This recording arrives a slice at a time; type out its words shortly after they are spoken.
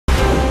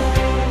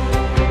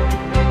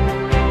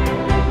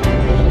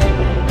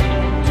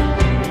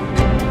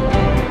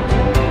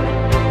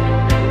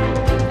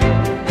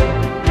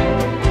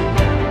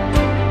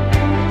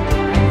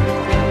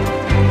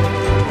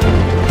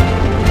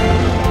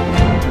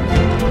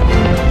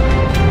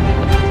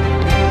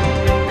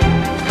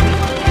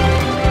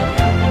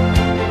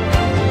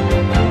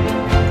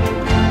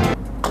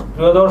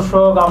প্রিয়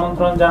দর্শক,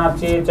 আমন্ত্রণ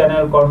জানাচ্ছি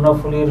চ্যানেল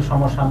কর্ণফুলির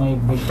সমসাময়িক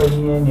বিষয়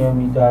নিয়ে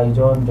নিয়মিত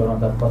আয়োজন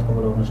জনতার কথা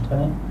বলে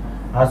অনুষ্ঠানে।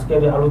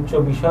 আজকের আলোচ্য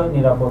বিষয়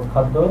নিরাপদ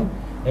খাদ্য।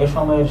 এ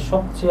সময়ের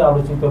সবচেয়ে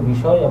আলোচিত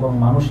বিষয় এবং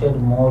মানুষের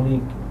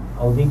মৌলিক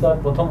অধিকার।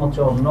 প্রথম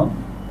হচ্ছে অন্ন।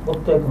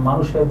 প্রত্যেক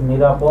মানুষের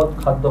নিরাপদ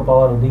খাদ্য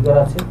পাওয়ার অধিকার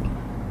আছে,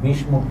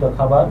 বিষমুক্ত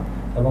খাবার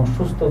এবং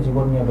সুস্থ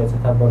জীবন নিয়ে বেঁচে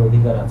থাকবার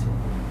অধিকার আছে।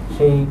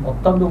 সেই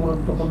অত্যন্ত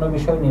গুরুত্বপূর্ণ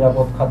বিষয়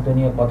নিরাপদ খাদ্য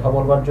নিয়ে কথা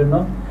বলবার জন্য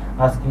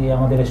আজকে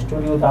আমাদের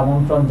স্টুডিওতে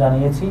আমন্ত্রণ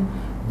জানিয়েছি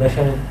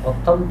দেশের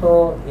অত্যন্ত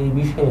এই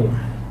বিষয়ে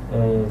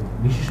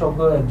বিশেষজ্ঞ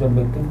একজন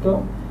ব্যক্তিত্ব,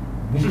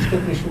 বিশিষ্ট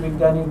কৃষি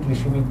বিজ্ঞানী,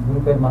 কৃষিবিদ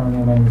গ্রুপের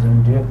মাননীয় managing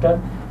director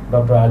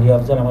doctor Ali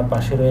Afzal আমার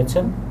পাশে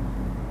রয়েছেন,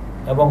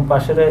 এবং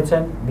পাশে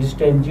রয়েছেন বিশিষ্ট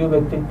এনজিও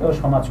ব্যক্তিত্ব,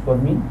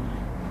 সমাজকর্মী,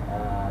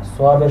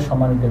 সোয়াবের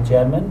সম্মানিত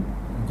চেয়ারম্যান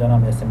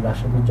জনাব এস এম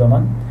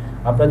রাশেদুজ্জামান।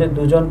 আপনাদের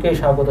দুজনকেই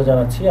স্বাগত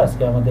জানাচ্ছি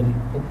আজকে আমাদের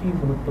অতি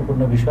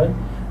গুরুত্বপূর্ণ বিষয়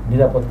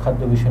নিরাপদ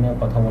খাদ্য বিষয় নিয়ে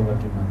কথা বলবার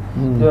জন্য।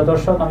 প্রিয়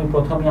দর্শক, আমি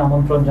প্রথমেই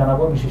আমন্ত্রণ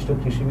জানাবো বিশিষ্ট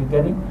কৃষি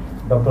বিজ্ঞানী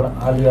ডক্টর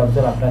আলী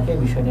আফজাল আপনাকে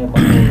বিষয় নিয়ে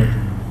কথা বলবার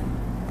জন্য।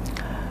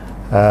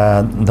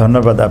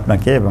 ধন্যবাদ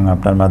আপনাকে এবং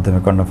আপনার মাধ্যমে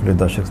কর্ণফুলির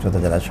দর্শক শ্রোতা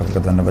যারা সকলকে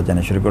ধন্যবাদ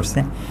জানিয়ে শুরু করছি।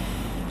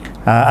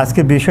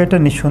 আজকের বিষয়টা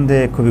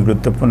নিঃসন্দেহে খুবই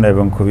গুরুত্বপূর্ণ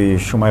এবং খুবই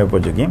সময়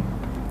উপযোগী।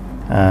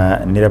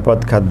 নিরাপদ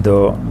খাদ্য,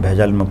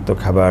 ভেজালমুক্ত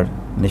খাবার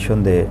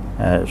নিঃসন্দেহে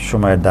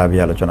সময়ের দাবি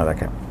আলোচনা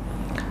রাখে।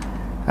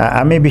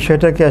 আমি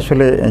বিষয়টাকে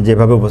আসলে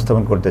যেভাবে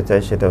উপস্থাপন করতে চাই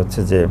সেটা হচ্ছে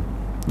যে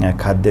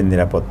খাদ্যের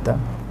নিরাপত্তা,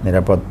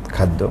 নিরাপদ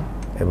খাদ্য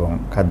এবং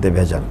খাদ্যে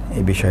ভেজাল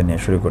এই বিষয় নিয়ে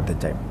শুরু করতে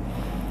চাই।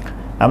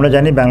 আমরা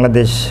জানি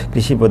বাংলাদেশ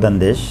কৃষি প্রধান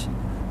দেশ,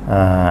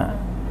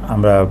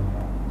 আমরা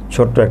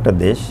ছোট্ট একটা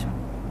দেশ।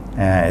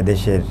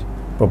 এদেশের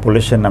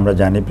পপুলেশন আমরা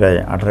জানি প্রায়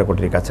 18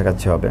 কোটির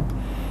কাছাকাছি হবে।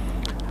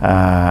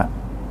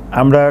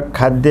 আমরা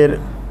খাদ্যের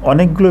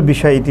অনেকগুলো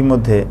বিষয়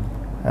ইতিমধ্যে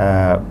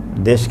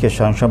দেশকে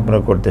স্বয়ংসম্পূর্ণ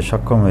করতে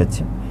সক্ষম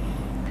হয়েছি।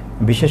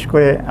 বিশেষ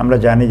করে আমরা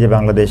জানি যে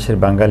বাংলাদেশের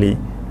বাঙালি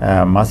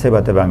মাছে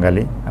ভাতে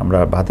বাঙালি, আমরা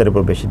ভাতের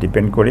উপর বেশি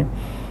ডিপেন্ড করি।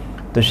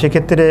 তো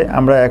সেক্ষেত্রে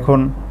আমরা এখন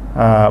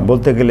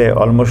বলতে গেলে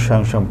অলমোস্ট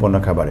স্বয়ংসম্পূর্ণ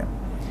খাবারে।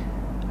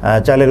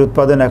 চালের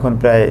উৎপাদন এখন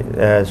প্রায়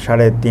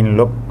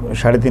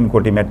 3.5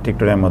 কোটি মেট্রিক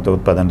টনের মতো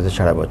উৎপাদন হচ্ছে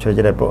সারা বছর,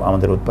 যেটা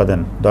আমাদের উৎপাদন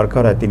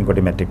দরকার হয় 3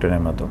 কোটি মেট্রিক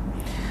টনের মতো।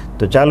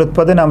 তো চাল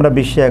উৎপাদন আমরা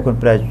বিশ্বে এখন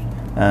প্রায়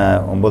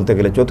বলতে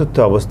গেলে চতুর্থ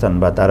অবস্থান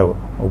বা তারও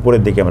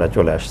উপরের দিকে আমরা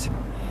চলে আসছি।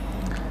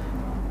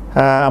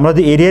 আমরা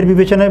যদি এরিয়ার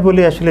বিবেচনায়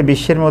বলি, আসলে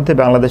বিশ্বের মধ্যে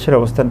বাংলাদেশের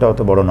অবস্থানটা অত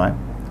বড় নয়।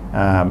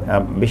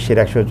 বিশ্বের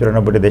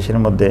 194টি দেশের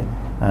মধ্যে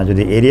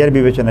যদি এরিয়ার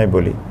বিবেচনায়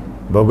বলি,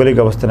 ভৌগোলিক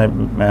অবস্থানের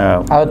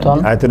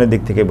আয়তনের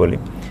দিক থেকে বলি,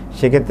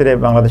 সেক্ষেত্রে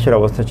বাংলাদেশের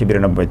অবস্থা হচ্ছে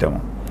 92তম।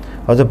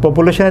 অথচ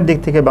পপুলেশনের দিক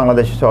থেকে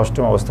বাংলাদেশ হচ্ছে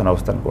 8ম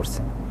অবস্থান করছে।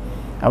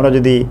 আমরা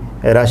যদি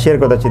রাশিয়ার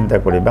কথা চিন্তা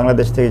করি,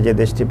 বাংলাদেশ থেকে যে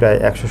দেশটি প্রায়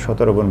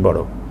 117 গুণ বড়,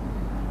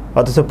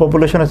 অথচ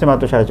পপুলেশন হচ্ছে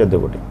মাত্র 14.5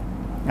 কোটি।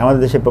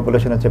 আমাদের দেশের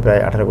পপুলেশন হচ্ছে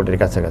প্রায় 18 কোটির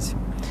কাছাকাছি।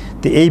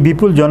 তো এই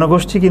বিপুল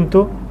জনগোষ্ঠী কিন্তু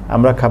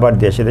আমরা খাবার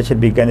দিয়ে সে দেশের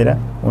বিজ্ঞানীরা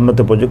উন্নত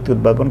প্রযুক্তি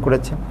উদ্ভাবন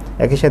করেছে,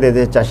 একই সাথে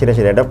এদের চাষিরা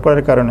সেটা অ্যাডপ্ট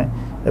করার কারণে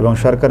এবং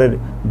সরকারের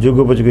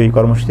যুগোপযোগী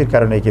কর্মসূচির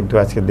কারণে কিন্তু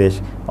আজকে দেশ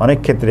অনেক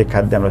ক্ষেত্রে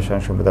খাদ্যে আমরা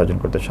স্বয়ংসম্পূর্ণতা অর্জন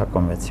করতে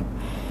সক্ষম হয়েছি।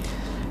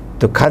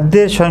 তো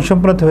খাদ্যের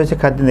স্বয়ংসম্পূর্ণতা হয়েছে,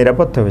 খাদ্যের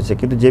নিরাপত্তা হয়েছে,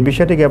 কিন্তু যে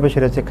বিষয়টি জ্ঞাপন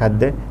সেটা হচ্ছে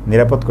খাদ্যে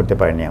নিরাপদ করতে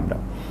পারিনি আমরা।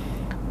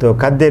 তো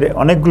খাদ্যের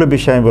অনেকগুলো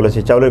বিষয় আমি বলেছি।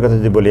 চাউলের কথা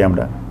যদি বলি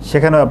আমরা,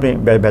 সেখানেও আপনি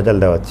ভেজাল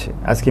দেওয়া হচ্ছে।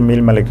 আজকে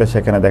মিল মালিকরা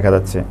সেখানে দেখা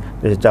যাচ্ছে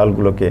যে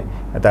চাউলগুলোকে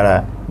তারা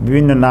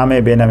বিভিন্ন নামে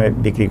বেনামে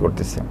বিক্রি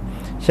করতেছে।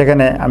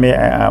 সেখানে আমি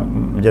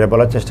যেটা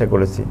বলার চেষ্টা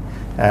করেছি,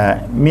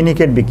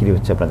 মিনিকেট বিক্রি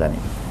হচ্ছে আমরা জানি।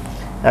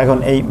 এখন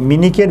এই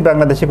মিনিকেট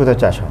বাংলাদেশে কোথাও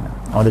চাষ হয় না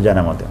আমাদের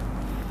জানা মতে।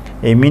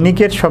 এই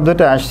মিনিকেট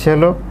শব্দটা আসছে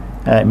হলো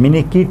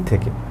মিনিকিট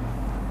থেকে।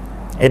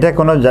 এটা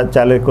কোনো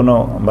চালের কোনো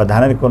বা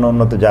ধানের কোনো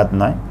উন্নত জাত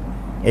নয়।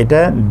 এটা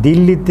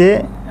দিল্লিতে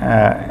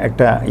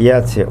একটা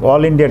আছে,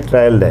 অল ইন্ডিয়া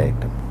ট্রায়াল দেয়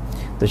একটা।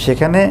 তো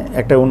সেখানে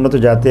একটা উন্নত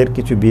জাতের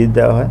কিছু বীজ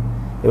দেওয়া হয়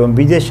এবং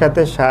বীজের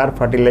সাথে সার,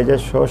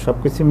 ফার্টিলাইজার সহ সব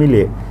কিছু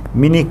মিলিয়ে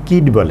মিনি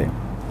কিট বলে,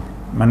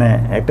 মানে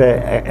একটা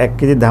 1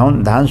 কেজি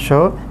ধান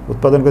সহ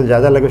উৎপাদন করতে যা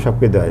যা লাগবে সব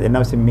কিছু দেওয়া হয়। এর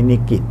নাম হচ্ছে মিনি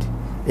কিট।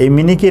 এই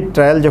মিনি কিট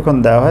ট্রায়াল যখন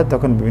দেওয়া হয়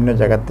তখন বিভিন্ন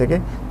জায়গার থেকে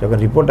যখন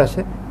রিপোর্ট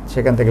আসে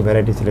সেখান থেকে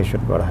ভ্যারাইটি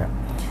সিলেকশন করা হয়।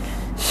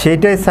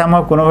 সেইটাই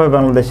সামহাও কোনোভাবে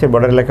বাংলাদেশের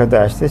বর্ডার এলাকাতে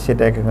আসছে,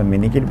 সেটাকে এখন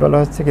মিনিকেট বলা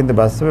হচ্ছে। কিন্তু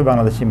বাস্তবে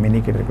বাংলাদেশে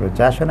মিনিকেটের কোনো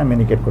চাষ হয় না,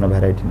 মিনিকেট কোনো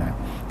ভ্যারাইটি নয়।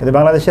 কিন্তু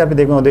বাংলাদেশে আপনি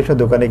দেখুন অধিকাংশ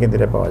দোকানে কিন্তু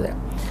এটা পাওয়া যায়।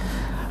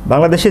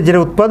 বাংলাদেশের যেটা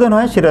উৎপাদন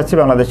হয় সেটা হচ্ছে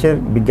বাংলাদেশের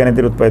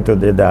বিজ্ঞানীদের উৎপাদিত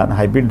যে ধান,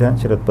 হাইব্রিড ধান,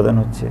 সেটা উৎপাদন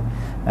হচ্ছে।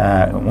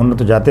 উন্নত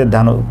জাতের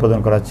ধান উৎপাদন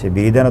করা হচ্ছে,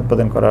 বিড়ি ধান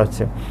উৎপাদন করা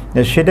হচ্ছে।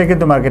 সেটা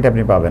কিন্তু মার্কেটে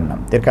আপনি পাবেন না।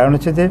 এর কারণ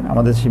হচ্ছে যে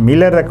আমাদের সেই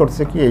মিলাররা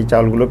করছে কি, এই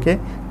চাউলগুলোকে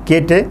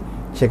কেটে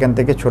সেখান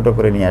থেকে ছোট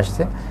করে নিয়ে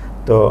আসছে।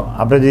 তো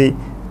আমরা যদি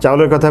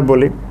চাউলের কথা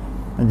বলি,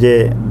 যে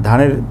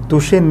ধানের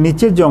তুষের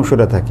নিচের যে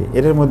অংশটা থাকে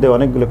এটার মধ্যে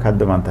অনেকগুলো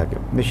খাদ্যমান থাকে,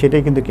 কিন্তু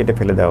সেটাই কিন্তু কেটে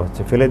ফেলে দেওয়া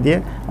হচ্ছে। ফেলে দিয়ে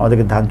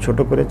আমাদেরকে ধান ছোট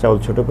করে, চাউল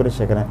ছোট করে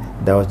সেখানে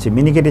দেওয়া হচ্ছে।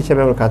 মিনিকেট হিসেবে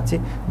আমরা খাচ্ছি,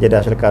 যেটা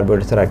আসলে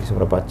কার্বোহাইড্রেট ছাড়া আর কিছু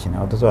আমরা পাচ্ছি না,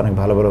 অথচ অনেক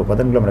ভালো ভালো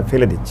উপাদানগুলো আমরা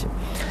ফেলে দিচ্ছি।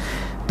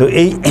 তো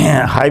এই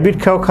হাইব্রিড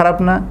খাওয়া খারাপ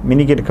না,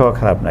 মিনিকেট খাওয়া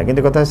খারাপ না,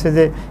 কিন্তু কথা হচ্ছে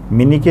যে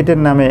মিনিকেটের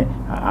নামে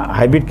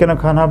হাইব্রিড কেন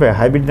খাওয়ানো হবে,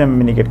 হাইব্রিড নামে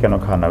মিনিকেট কেন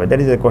খাওয়ানো হবে, দ্যাট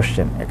ইজ এ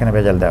কোশ্চেন। এখানে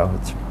ভেজাল দেওয়া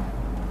হচ্ছে।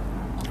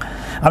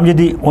 আমি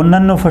যদি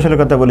অন্যান্য ফসলের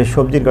কথা বলি,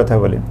 সবজির কথা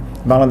বলি,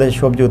 বাংলাদেশের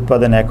সবজি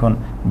উৎপাদনে এখন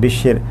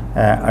বিশ্বের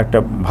একটা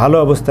ভালো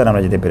অবস্থান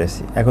আমরা যেতে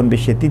পেরেছি। এখন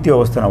বিশ্বের তৃতীয়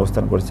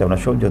অবস্থান করছি আমরা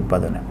সবজি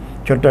উৎপাদনে।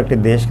 ছোট্ট একটি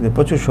দেশ, কিন্তু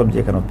প্রচুর সবজি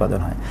এখানে উৎপাদন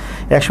হয়।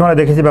 একসময়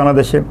দেখেছি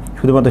বাংলাদেশে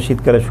শুধুমাত্র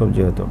শীতকালে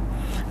সবজি হতো,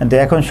 কিন্তু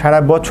এখন সারা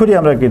বছরই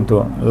আমরা কিন্তু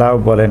লাউ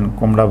বলেন,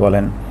 কুমড়া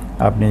বলেন,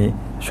 আপনি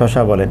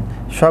শশা বলেন,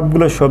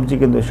 সবগুলো সবজি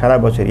কিন্তু সারা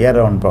বছর ইয়ার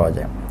রাউন্ড পাওয়া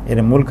যায়। এর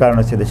মূল কারণ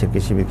হচ্ছে দেশের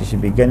কৃষি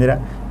বিজ্ঞানীরা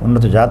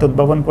উন্নত জাত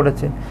উদ্ভাবন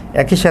করেছে,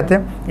 একই সাথে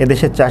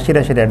এদেশের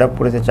চাষিরা সেটা অ্যাডপ্ট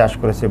করেছে, চাষ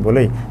করেছে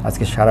বলেই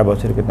আজকে সারা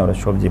বছর কিন্তু আমরা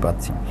সবজি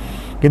পাচ্ছি।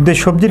 কিন্তু এই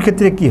সবজির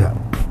ক্ষেত্রে কী হয়,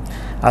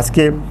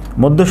 আজকে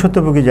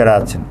মধ্যস্বত্বভোগী যারা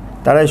আছেন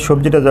তারা এই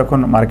সবজিটা যখন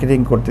মার্কেটিং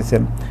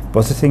করতেছেন,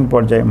 প্রসেসিং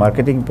পর্যায়ে,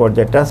 মার্কেটিং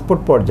পর্যায়ে,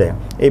 ট্রান্সপোর্ট পর্যায়ে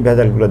এই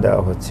ভেজালগুলো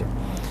দেওয়া হচ্ছে।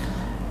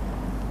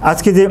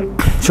 আজকে যে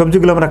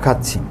সবজিগুলো আমরা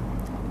খাচ্ছি,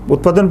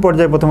 উৎপাদন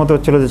পর্যায়ে প্রথমত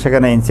হচ্ছিল যে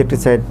সেখানে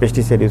ইনসেকটিসাইড,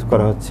 পেস্টিসাইড ইউজ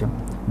করা হচ্ছে,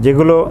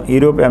 যেগুলো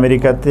ইউরোপ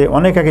আমেরিকাতে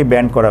অনেক আগে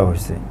ব্যান করা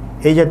হয়েছে।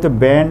 এই জাতীয়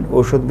ব্যান্ড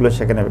ঔষধগুলো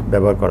সেখানে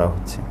ব্যবহার করা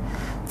হচ্ছে।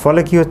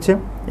 ফলে কি হচ্ছে,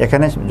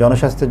 এখানে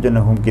জনস্বাস্থ্যের জন্য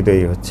হুমকি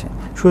তৈরি হচ্ছে।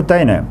 শুধু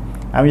তাই নয়,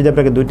 আমি যদি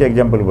আপনাকে দুইটা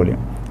এক্সাম্পল বলি,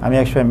 আমি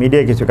একসময়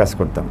মিডিয়ায় কিছু কাজ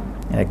করতাম,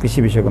 কৃষি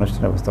বিষয়ক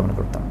অনুষ্ঠানে উপস্থাপনা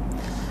করতাম।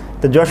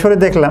 তো যশোরে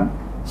দেখলাম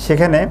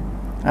সেখানে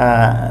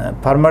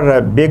ফার্মাররা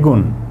বেগুন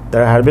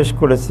তারা হারভেস্ট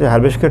করেছে,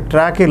 হারভেস্ট করে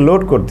ট্রাকে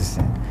লোড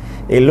করতেছে,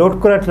 এই লোড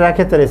করা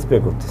ট্রাকে তারা স্প্রে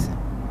করতেছে।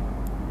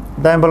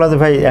 তাই আমি বললাম যে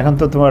ভাই, এখন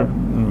তো তোমার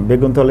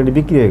বেগুন তো অলরেডি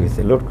বিক্রি হয়ে গেছে,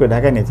 লোড করে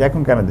ঢাকায় নিয়েছে,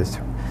 এখন কেন দিচ্ছ?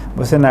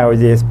 বলছে না, ওই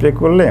যে স্প্রে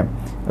করলে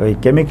ওই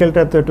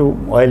কেমিক্যালটা তো একটু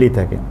অয়েলি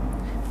থাকে,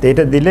 তো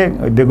এটা দিলে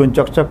ওই বেগুন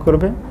চকচক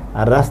করবে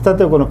আর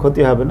রাস্তাতেও কোনো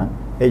ক্ষতি হবে না,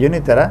 এই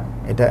জন্যই তারা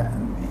এটা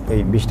ওই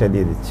বিষটা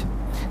দিয়ে দিচ্ছে।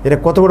 এটা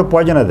কত বড়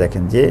পয়জনা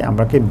দেখেন, যে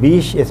আমাকে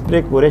বিষ স্প্রে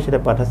করে সেটা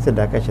পাঠাচ্ছে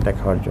ঢাকায় সেটা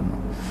খাওয়ার জন্য।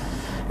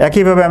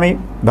 একইভাবে আমি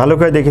ভালো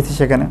করে দেখেছি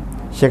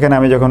সেখানে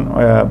আমি যখন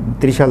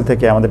 30 সাল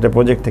থেকে আমাদের একটা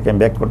প্রজেক্ট থেকে আমি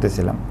ব্যাক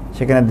করতেছিলাম,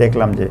 সেখানে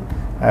দেখলাম যে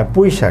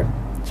পুঁই শাক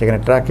সেখানে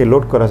ট্রাকে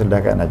লোড করা হয়েছে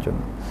ঢাকা আনার জন্য।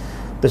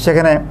 তো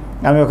সেখানে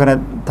আমি ওখানে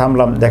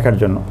থামলাম দেখার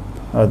জন্য।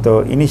 তো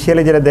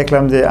ইনিশিয়ালি যেটা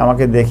দেখলাম যে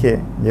আমাকে দেখে,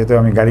 যেহেতু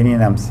আমি গাড়ি নিয়ে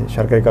নামছি,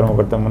 সরকারি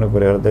কর্মকর্তা মনে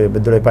করে ওরা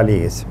দৌড়ে পালিয়ে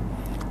গেছে।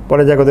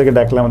 পরে যা ওদেরকে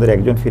ডাকলাম, আমাদের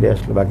একজন ফিরে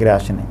আসলো, বাকিরা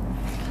আসেনি।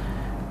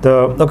 তো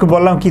ওকে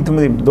বললাম, কি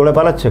তুমি দৌড়ে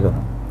পালাচ্ছ কেন?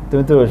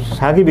 তুমি তো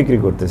শাকই বিক্রি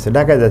করতেছে,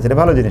 ঢাকায় যাচ্ছে, এটা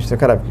ভালো জিনিস, তো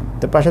খারাপ কি?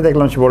 তো পাশে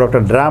দেখলাম সে বড়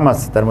একটা ড্রাম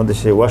আছে, তার মধ্যে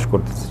সে ওয়াশ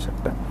করতেছে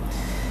শাকটা।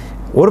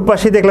 ওর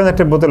পাশেই দেখলাম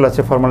একটা বোতল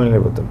আছে,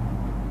 ফরমালিনের বোতল।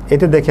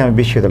 এটা দেখে আমি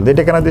বিস্মিত হলাম,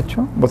 এটা কেন দিচ্ছ?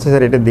 বলছে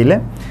স্যার, এটা দিলে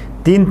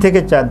 3 থেকে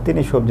 4 দিন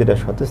এই সবজিটা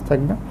সতেজ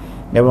থাকবে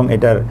এবং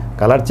এটার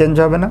কালার চেঞ্জ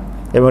হবে না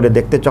এবং এটা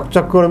দেখতে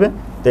চকচক করবে,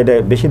 তো এটা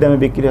বেশি দামে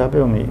বিক্রি হবে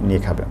এবং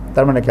নিয়ে খাবে।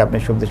 তার মানে কি, আপনি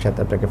সবজির সাথে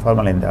আপনাকে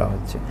ফরমালিন দেওয়া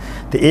হচ্ছে।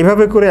 তো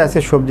এইভাবে করে আছে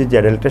সবজির যে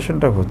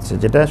অ্যাডাল্ট্রেশনটা হচ্ছে,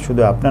 যেটা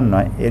শুধু আপনার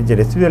নয়, এর যে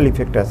রেসিডুয়াল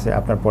ইফেক্ট আছে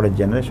আপনার পরের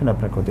জেনারেশন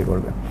আপনার ক্ষতি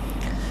করবে।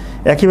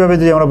 একইভাবে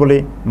যদি আমরা বলি,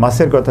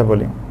 মাছের কথা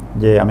বলি,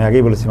 যে আমি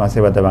আগেই বলেছি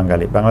মাছের ভাতা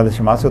বাঙালি,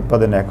 বাংলাদেশে মাছ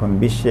উৎপাদনে এখন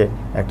বিশ্বে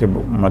একটি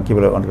কী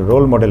বলে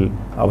রোল মডেল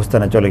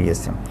অবস্থানে চলে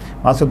গিয়েছে।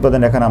 মাছ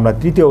উৎপাদনে এখন আমরা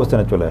 3য়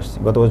অবস্থানে চলে আসছি,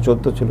 গত বছর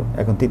 14 ছিল,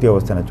 এখন 3য়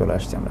অবস্থানে চলে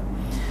আসছি আমরা।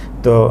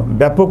 তো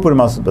ব্যাপক পরিমাণ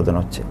মাছ উৎপাদন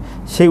হচ্ছে।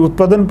 সেই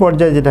উৎপাদন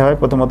পর্যায়ে যেটা হয়,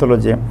 প্রথমত হলো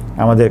যে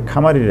আমাদের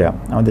খামারিরা,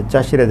 আমাদের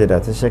চাষিরা যেটা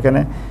আছে, সেখানে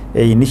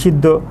এই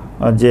নিষিদ্ধ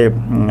যে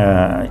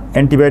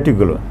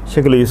অ্যান্টিবায়োটিকগুলো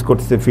সেগুলো ইউজ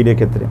করতেছে ফিডের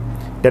ক্ষেত্রে,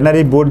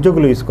 ট্যানারি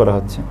বর্জ্যগুলো ইউজ করা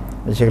হচ্ছে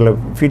সেগুলো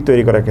ফিড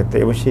তৈরি করার ক্ষেত্রে,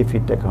 এবং সেই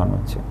ফিডটা খাওয়ানো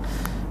হচ্ছে।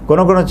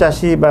 কোনো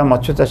চাষি বা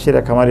মৎস্য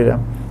চাষিরা, খামারিরা,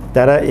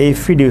 তারা এই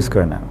ফিড ইউজ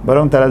করে না,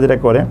 বরং তারা যেটা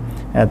করে,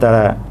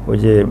 তারা ওই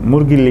যে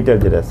মুরগির লিটার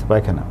যেটা আছে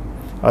পায়খানা,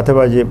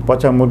 অথবা যে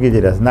পচা মুরগি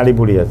যেটা আছে, নাড়ি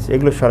বুড়ি আছে,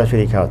 এগুলো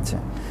সরাসরি খাওয়াচ্ছে।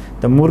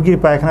 তো মুরগির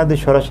পায়খানা যদি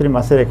সরাসরি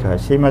মাছে রেখা হয়,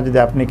 সেই মাছ যদি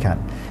আপনি খান,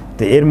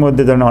 তো এর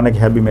মধ্যে ধরেন অনেক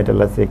হ্যাভি মেটাল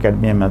আছে,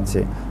 ক্যাডমিয়াম আছে,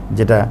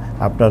 যেটা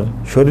আপনার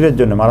শরীরের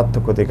জন্য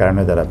মারাত্মক ক্ষতির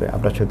কারণে দাঁড়াবে।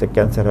 আপনার সাথে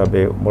ক্যান্সার হবে,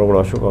 বড় বড়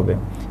অসুখ হবে,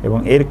 এবং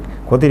এর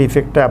ক্ষতির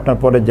ইফেক্টটা আপনার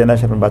পরের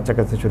জেনারেশন, বাচ্চা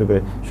কাছে শুরু করে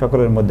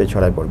সকলের মধ্যে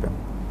ছড়ায় পড়বে।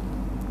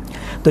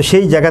 তো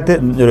সেই জায়গাতে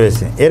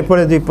রয়েছে। এরপরে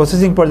যদি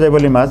প্রসেসিং পর্যায়ে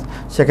বলি মাছ,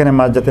 সেখানে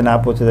মাছ যাতে না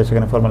পৌঁছে যায়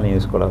সেখানে ফরমালিন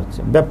ইউজ করা হচ্ছে,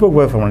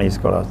 ব্যাপকভাবে ফরমালিন ইউজ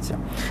করা হচ্ছে।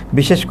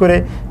 বিশেষ করে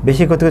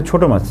বেশি ক্ষতি করে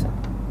ছোটো মাছ,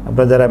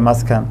 আপনারা যারা মাছ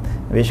খান,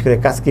 বিশেষ করে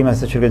কাসকি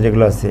মাছের শুরু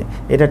যেগুলো আছে,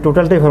 এটা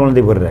টোটালটাই ফরমালিন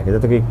দিয়ে ভরে রাখে,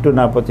 যাতে একটু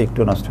না পচে, একটু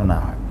নষ্ট না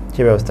হয়,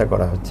 সে ব্যবস্থা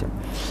করা হচ্ছে।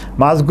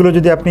 মাছগুলো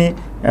যদি আপনি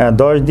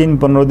 10 দিন,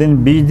 15 দিন,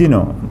 20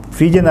 দিনও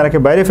ফ্রিজে না রাখে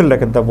বাইরে ফেলে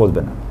রাখেন, তা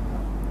পচবে না,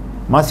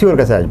 মাছই ওর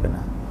কাছে আসবে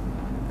না।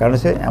 কারণ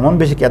সে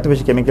এত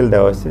বেশি কেমিক্যাল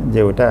দেওয়া হয়েছে যে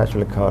ওটা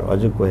আসলে খাওয়ার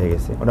অযোগ্য হয়ে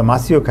গেছে, ওটা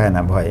মাছিও খায়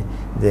না, ভয়ে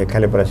যে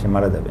খেলে পরে সে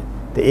মারা যাবে।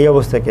 তো এই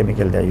অবস্থায়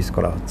কেমিক্যাল দেওয়া ইউজ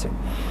করা হচ্ছে।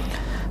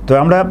 তো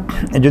আমরা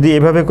যদি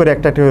এভাবে করে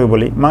একটা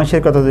বলি,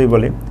 মাংসের কথা যদি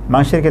বলি,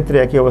 মাংসের ক্ষেত্রে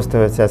একই অবস্থা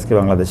হয়েছে আজকে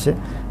বাংলাদেশে।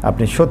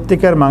 আপনি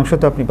সত্যিকার মাংস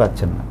তো আপনি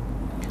পাচ্ছেন না।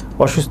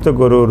 অসুস্থ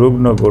গরু,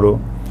 রুগ্ন গরু,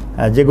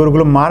 যে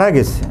গরুগুলো মারা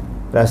গেছে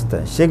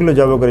রাস্তায়, সেগুলো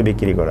জব করে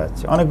বিক্রি করা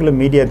হচ্ছে। অনেকগুলো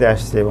মিডিয়াতে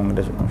আসছে এবং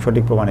এটা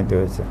সঠিক প্রমাণিত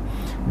হয়েছে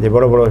যে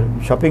বড় বড়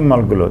শপিং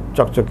মলগুলো,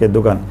 চকচকে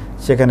দোকান,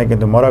 সেখানে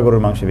কিন্তু মরা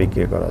গরুর মাংস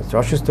বিক্রি করা হচ্ছে,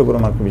 অসুস্থ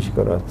গরুর মাংস বিক্রি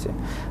করা হচ্ছে,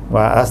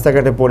 বা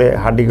রাস্তাঘাটে পড়ে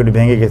হাড্ডিগুলি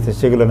ভেঙে গেছে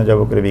সেগুলো জব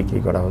করে বিক্রি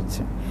করা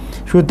হচ্ছে।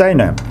 শুধু তাই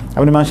নয়,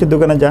 আপনি মাংসের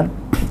দোকানে যান,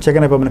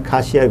 সেখানে পাবেন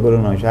খাসি আর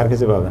গরুর মাংস, আর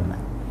কিছু পাবেন না।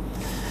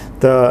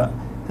 তো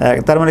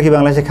তার মানে কি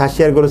বাংলাদেশে খাসি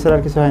আর গরু ছাড়া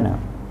আর কিছু হয় না?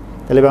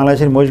 তাহলে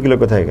বাংলাদেশের মহিষগুলো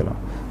কোথায় গেল?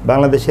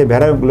 বাংলাদেশের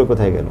ভেড়াগুলো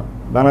কোথায় গেল?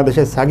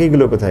 বাংলাদেশের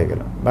ছাগিগুলো কোথায়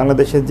গেল?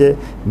 বাংলাদেশের যে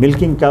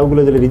মিল্কিং কাউগুলো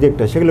যেগুলো রিজেক্ট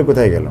হয় সেগুলো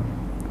কোথায় গেল?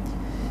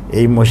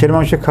 এই মোষের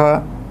মাংস খাওয়া,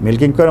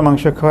 মিল্কিং করা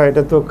মাংস খাওয়া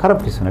এটা তো খারাপ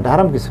কিছু না, এটা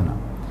হারাম কিছু না।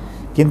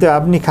 কিন্তু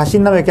আপনি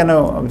খাসির নামে কেন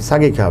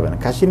ছাগি খাওয়াবেন?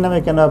 খাসির নামে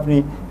কেন আপনি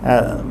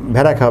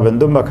ভেড়া খাওয়াবেন,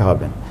 দুম্বা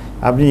খাওয়াবেন?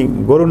 আপনি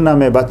গরুর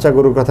নামে বাচ্চা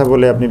গরুর কথা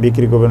বলে আপনি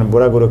বিক্রি করবেন,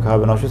 বুড়া গরু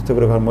খাওয়াবেন, অসুস্থ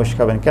গরু খাওয়াবেন, মোষ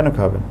খাবেন, কেন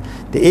খাওয়াবেন?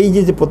 তো এই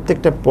যে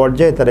প্রত্যেকটা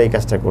পর্যায়ে তারা এই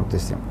কাজটা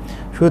করতেছে।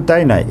 শুধু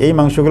তাই নয়, এই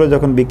মাংসগুলো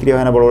যখন বিক্রি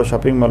হয় না বড় বড়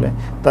শপিং মলে,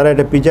 তারা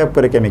এটা প্রিজার্ভ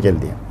করে কেমিক্যাল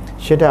দিয়ে,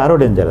 সেটা আরও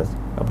ডেঞ্জারাস,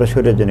 আপনার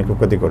শরীরের জন্য খুব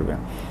ক্ষতি করবে।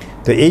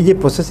 তো এই যে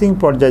প্রসেসিং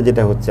পর্যায়ে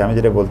যেটা হচ্ছে, আমি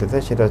যেটা বলতে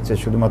চাই সেটা হচ্ছে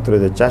শুধুমাত্র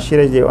যে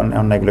চাষিরাই যে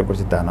অন্যায়গুলো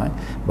করছে তা নয়,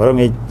 বরং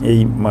এই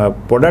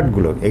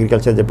প্রোডাক্টগুলো,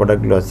 এগ্রিকালচার যে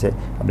প্রোডাক্টগুলো আছে,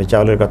 আপনি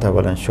চাউলের কথা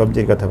বলেন,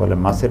 সবজির কথা বলেন,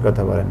 মাছের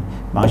কথা বলেন,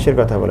 মাংসের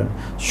কথা বলেন,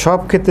 সব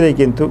ক্ষেত্রেই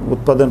কিন্তু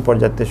উৎপাদন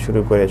পর্যায়ে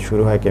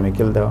শুরু হয়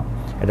কেমিক্যাল দেওয়া,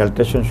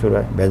 অ্যাডাল্ট্রেশন শুরু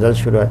হয়, ভেজাল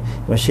শুরু হয়,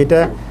 এবং সেটা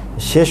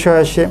শেষ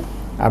হয়ে আসে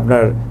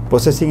আপনার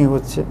প্রসেসিংয়ে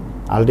হচ্ছে।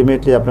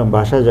 আলটিমেটলি আপনার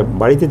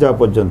বাড়িতে যাওয়া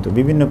পর্যন্ত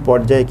বিভিন্ন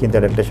পর্যায়ে কিন্তু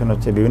অ্যাডাল্ট্রেশন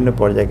হচ্ছে, বিভিন্ন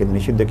পর্যায়ে কিন্তু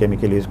নিষিদ্ধ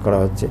কেমিক্যাল ইউজ করা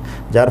হচ্ছে,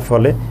 যার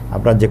ফলে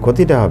আপনার যে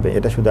ক্ষতিটা হবে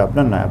এটা শুধু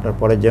আপনার নয়, আপনার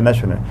পরের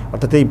জেনারেশনের,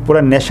 অর্থাৎ এই পুরো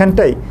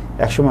নেশনটাই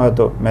একসময়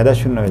হয়তো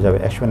মেধাশূন্য হয়ে যাবে,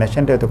 একসময়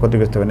নেশনটা হয়তো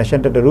ক্ষতিগ্রস্ত হবে,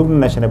 নেশনটা একটা রুগ্ন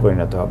নেশনে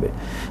পরিণত হবে।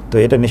 তো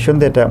এটা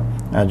নিঃসন্দেহে এটা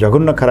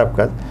জঘন্য খারাপ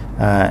কাজ।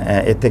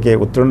 এর থেকে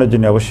উত্তরণের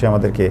জন্য অবশ্যই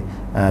আমাদেরকে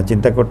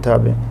চিন্তা করতে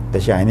হবে,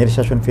 দেশে আইনের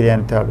শাসন ফিরিয়ে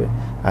আনতে হবে,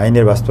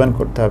 আইনের বাস্তবায়ন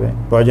করতে হবে,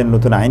 প্রয়োজন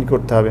নতুন আইন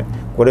করতে হবে,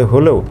 করে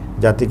হলেও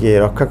জাতিকে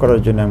রক্ষা করার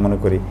জন্য আমি মনে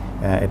করি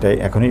এটাই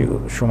এখনই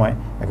সময়,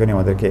 এখনই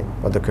আমাদেরকে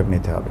পদক্ষেপ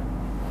নিতে হবে।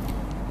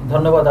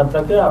 ধন্যবাদ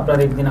আপনাকে। আপনার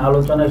একদিন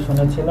আলোচনায়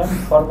শুনেছিলাম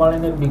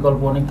ফরমালিনের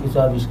বিকল্প অনেক কিছু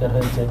আবিষ্কার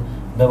হয়েছে,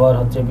 ব্যবহার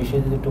হচ্ছে, বিষয়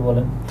যদি একটু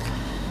বলেন।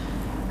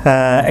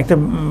 একটা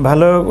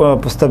ভালো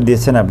প্রস্তাব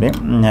দিয়েছেন আপনি।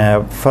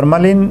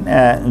 ফরমালিন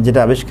যেটা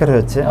আবিষ্কার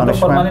হয়েছে, অনেক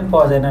সময় ফরমালিন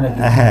পাওয়া যায় না নাকি?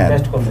 হ্যাঁ,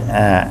 টেস্ট করলে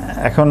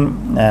এখন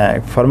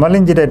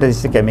ফরমালিন যেটা, এটা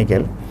হচ্ছে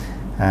কেমিক্যাল।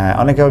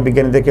 অনেকে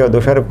বিজ্ঞানীদেরকে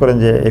দোষারোপ করেন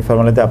যে এই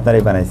ফরমালিনটা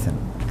আপনারাই বানাইছেন।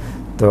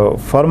 তো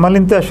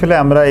ফরমালিন তো আসলে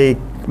আমরা এই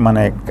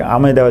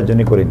আমে দেওয়ার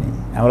জন্য করিনি,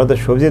 আমরা তো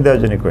সবজি দেওয়ার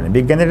জন্য করিনি।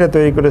 বিজ্ঞানীরা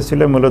তৈরি করেছিল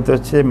মূলত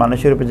হচ্ছে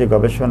মানুষের উপর যে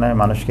গবেষণায়,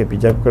 মানুষকে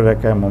প্রিজার্ভ করে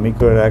রাখা, মমি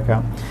করে রাখা,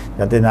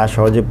 যাতে না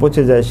সহজে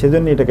পচে যায়,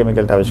 সেজন্য এটা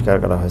কেমিক্যালটা আবিষ্কার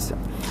করা হয়েছে।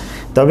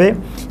 তবে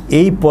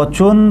এই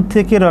পচন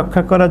থেকে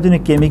রক্ষা করার জন্য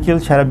কেমিক্যাল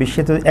সারা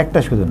বিশ্বে তো একটা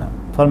শুধু না,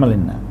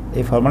 ফরমালিন না,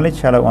 এই ফরমালিন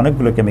ছাড়া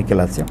অনেকগুলো কেমিক্যাল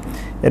আছে।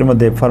 এর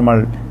মধ্যে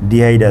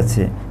ফর্মালডিহাইড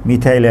আছে,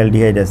 মিথাইল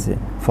অ্যালডিহাইড আছে,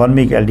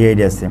 ফর্মিক অ্যালডিহাইড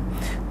আছে,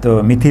 তো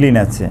মিথিলিন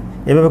আছে,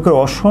 এভাবে করে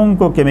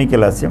অসংখ্য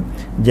কেমিক্যাল আছে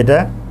যেটা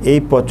এই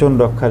পচন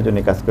রক্ষার জন্য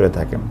কাজ করে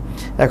থাকে।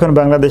 এখন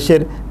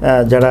বাংলাদেশের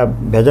যারা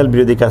ভেজাল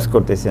বিরোধী কাজ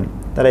করতেছেন,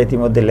 তারা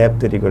ইতিমধ্যে ল্যাব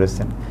তৈরি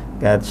করেছেন,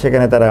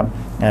 সেখানে তারা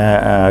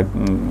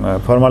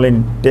ফরমালিন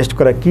টেস্ট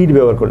করা কিট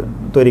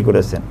তৈরি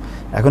করেছেন।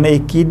 এখন এই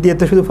কিট দিয়ে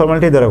তো শুধু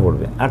ফরমালিনটাই ধরা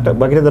পড়বে, আর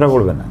বাকিটা ধরা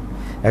পড়বে না।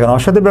 এখন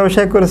অসাধু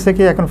ব্যবসায় করেছে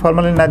কি, এখন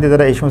ফরমালিন না দিয়ে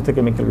তারা এই সমস্ত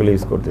কেমিক্যালগুলো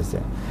ইউজ করতেছে,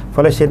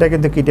 ফলে সেটা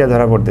কিন্তু কিটে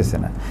ধরা পড়তেছে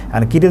না।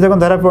 আর কিটে যখন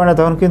ধরা পড়ে না,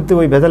 তখন কিন্তু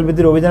ওই ভেজাল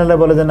বিদ্যুৎ অভিযানরা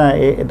বলে যে না,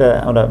 এটা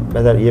আমরা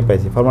ভেজাল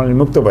পাইছি, ফরমালিন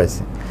মুক্ত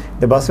পাইছি।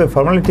 তো বাস্তবে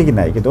ফরমালিন ঠিকই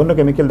নাই, কিন্তু অন্য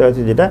কেমিক্যাল দেওয়া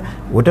হচ্ছে যেটা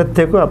ওটার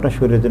থেকেও আপনার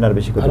শরীরের জন্য আর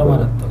বেশি ক্ষতি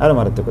করবে, আরও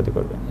মারাত্মক ক্ষতি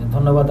করবে।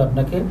 ধন্যবাদ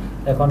আপনাকে।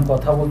 এখন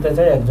কথা বলতে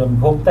চাই একজন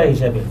ভোক্তা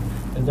হিসেবে,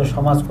 একজন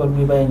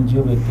সমাজকর্মী বা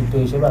এনজিও ব্যক্তিত্ব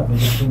হিসেবে। আপনি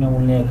যে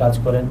তৃণমূল নিয়ে কাজ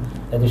করেন,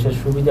 দেশের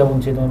সুবিধা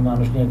বঞ্চিত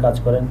মানুষ নিয়ে কাজ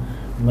করেন,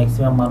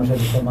 ম্যাক্সিমাম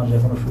দেশের মানুষ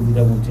এখনো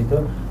সুবিধা বঞ্চিত,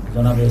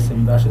 জনাব এস.এম.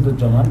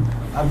 রাশিদুজ্জামান,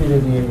 আপনি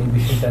যদি এই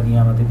বিষয়টা নিয়ে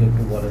আমাদেরকে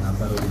একটু বলেন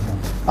আপনার অভিমত।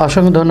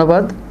 অসংখ্য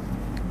ধন্যবাদ।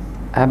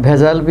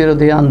 ভেজাল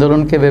বিরোধী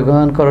আন্দোলনকে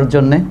বেগবান করার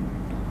জন্যে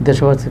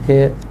দেশবাসীকে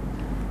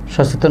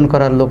সচেতন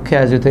করার লক্ষ্যে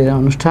আয়োজিত এই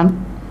অনুষ্ঠান,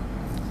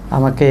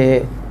 আমাকে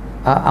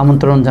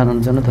আমন্ত্রণ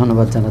জানানোর জন্য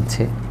ধন্যবাদ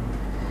জানাচ্ছি।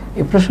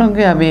 এ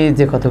প্রসঙ্গে আমি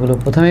যে কথাগুলো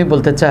প্রথমেই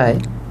বলতে চাই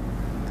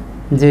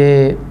যে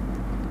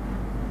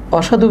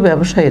অসাধু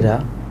ব্যবসায়ীরা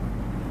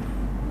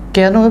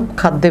কেন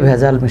খাদ্যে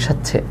ভেজাল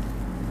মেশাচ্ছে,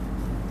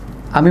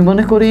 আমি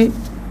মনে করি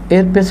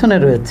এর পেছনে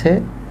রয়েছে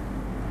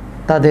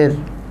তাদের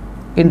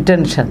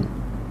ইন্টেনশন,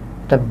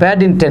 একটা ব্যাড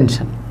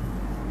ইন্টেনশন,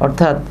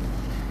 অর্থাৎ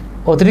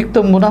অতিরিক্ত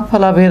মুনাফা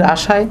লাভের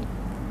আশায়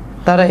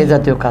তারা এ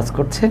জাতীয় কাজ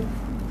করছে।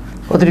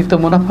 অতিরিক্ত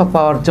মুনাফা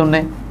পাওয়ার জন্যে,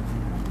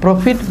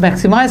 প্রফিট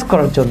ম্যাক্সিমাইজ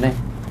করার জন্যে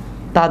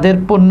তাদের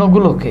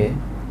পণ্যগুলোকে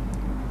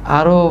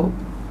আরও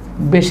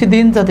বেশি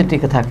দিন যাতে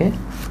টিকে থাকে,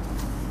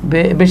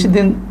 বেশি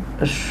দিন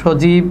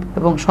সজীব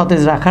এবং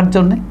সতেজ রাখার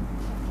জন্যে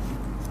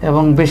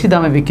এবং বেশি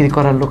দামে বিক্রি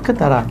করার লক্ষ্যে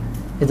তারা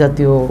এ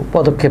জাতীয়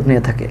পদক্ষেপ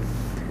নিয়ে থাকে।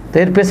 তো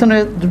এর পেছনে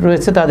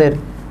রয়েছে তাদের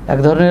এক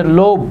ধরনের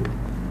লোভ,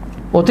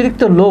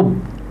 অতিরিক্ত লোভ,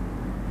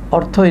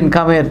 অর্থ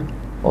ইনকামের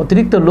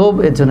অতিরিক্ত লোভ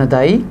এর জন্য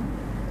দায়ী।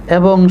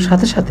 এবং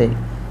সাথে সাথে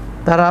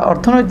তারা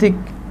অর্থনৈতিক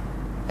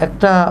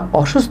একটা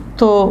অসুস্থ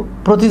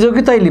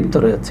প্রতিযোগিতায় লিপ্ত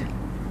রয়েছে।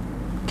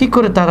 কি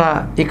করে তারা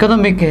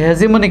ইকোনমিক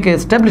হেজিমনিকে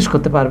এস্টাবলিশ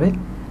করতে পারবে,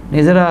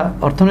 নিজেরা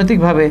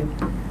অর্থনৈতিকভাবে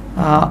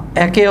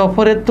একে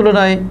অপরের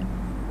তুলনায়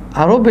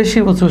আরও বেশি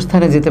উঁচু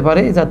স্থানে যেতে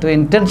পারে, জাতীয়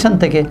ইন্টেনশন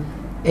থেকে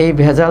এই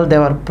ভেজাল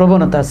দেওয়ার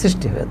প্রবণতার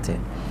সৃষ্টি হয়েছে।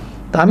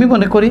 তা আমি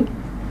মনে করি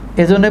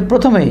এজন্য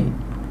প্রথমেই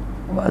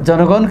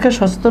জনগণকে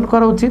সচেতন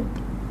করা উচিত।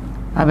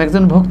 আমি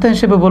একজন ভোক্তা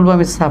হিসেবে বলবো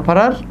আমি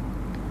সাফারার,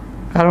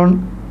 কারণ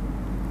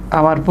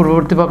আমার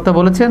পূর্ববর্তী বক্তা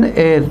বলেছেন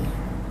এর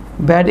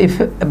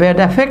ব্যাড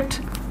এফেক্ট,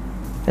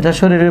 এটা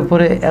শরীরের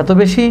উপরে এত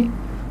বেশি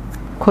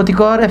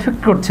ক্ষতিকর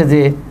এফেক্ট করছে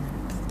যে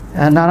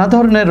নানা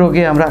ধরনের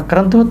রোগে আমরা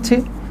আক্রান্ত হচ্ছি,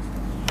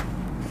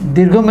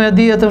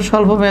 দীর্ঘমেয়াদী অথবা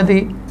স্বল্পমেয়াদী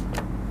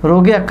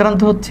রোগে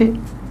আক্রান্ত হচ্ছি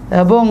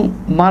এবং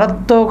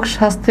মারাত্মক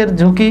স্বাস্থ্যের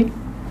ঝুঁকি,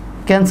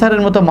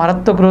 ক্যান্সারের মতো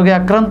মারাত্মক রোগে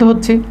আক্রান্ত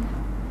হচ্ছি।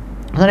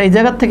 এই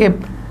জায়গা থেকে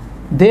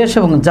দেশ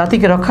এবং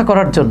জাতিকে রক্ষা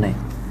করার জন্যে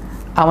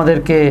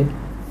আমাদেরকে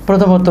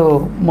প্রথমত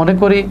মনে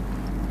করি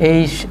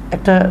এই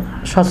একটা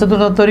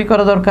সচেতনতা তৈরি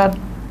করা দরকার,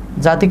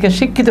 জাতিকে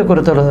শিক্ষিত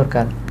করে তোলা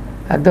দরকার।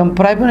 একদম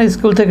প্রাইমারি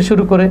স্কুল থেকে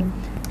শুরু করে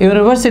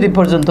ইউনিভার্সিটি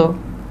পর্যন্ত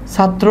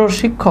ছাত্র,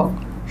 শিক্ষক,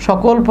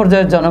 সকল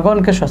পর্যায়ের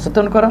জনগণকে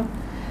সচেতন করা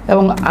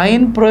এবং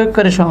আইন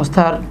প্রয়োগকারী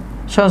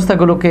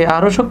সংস্থাগুলোকে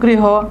আরও সক্রিয়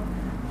হওয়া,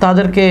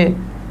 তাদেরকে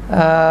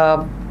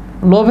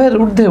লোভের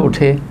ঊর্ধ্বে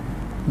উঠে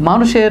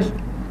মানুষের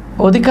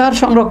অধিকার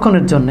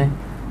সংরক্ষণের জন্যে,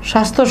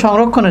 স্বাস্থ্য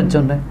সংরক্ষণের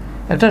জন্যে,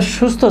 একটা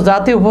সুস্থ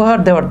জাতি উপহার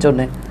দেওয়ার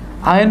জন্যে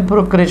আইন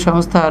প্রয়োগকারী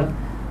সংস্থার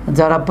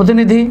যারা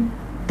প্রতিনিধি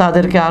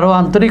তাদেরকে আরও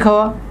আন্তরিক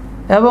হওয়া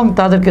এবং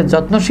তাদেরকে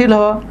যত্নশীল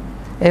হওয়া।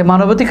 এই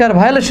মানবাধিকার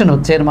ভায়োলেশন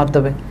হচ্ছে এর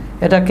মাধ্যমে,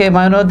 এটাকে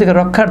মানবাধিকার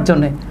রক্ষার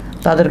জন্যে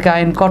তাদেরকে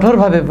আইন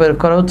কঠোরভাবে প্রয়োগ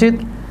করা উচিত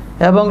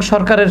এবং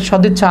সরকারের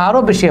সদিচ্ছা আরও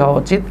বেশি হওয়া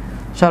উচিত।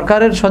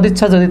 সরকারের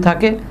সদিচ্ছা যদি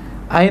থাকে,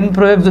 আইন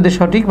প্রয়োগ যদি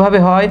সঠিকভাবে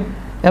হয়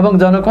এবং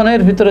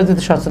জনগণের ভিতরে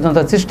যদি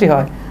সচেতনতা সৃষ্টি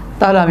হয়,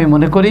 তাহলে আমি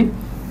মনে করি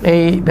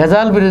এই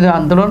ভেজাল বিরোধী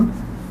আন্দোলন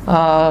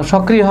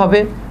সক্রিয় হবে,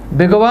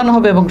 বেগবান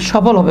হবে এবং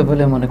সফল হবে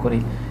বলে মনে করি।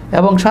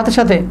 এবং সাথে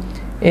সাথে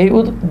এই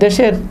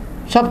দেশের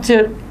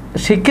সবচেয়ে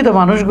শিক্ষিত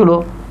মানুষগুলো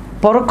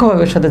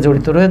পরোক্ষভাবে সাথে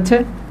জড়িত রয়েছে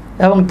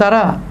এবং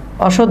তারা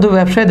অসাধু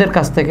ব্যবসায়ীদের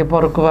কাছ থেকে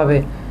পরোক্ষভাবে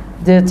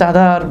যে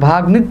চাঁদার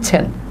ভাগ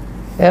নিচ্ছেন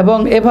এবং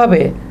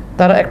এভাবে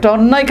তারা একটা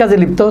অন্যায় কাজে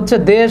লিপ্ত হচ্ছে,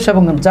 দেশ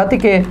এবং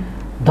জাতিকে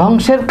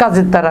ধ্বংসের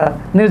কাজে তারা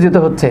নিয়োজিত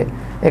হচ্ছে।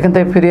 এখান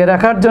থেকে ফিরিয়ে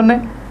রাখার জন্যে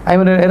আমি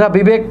মনে এরা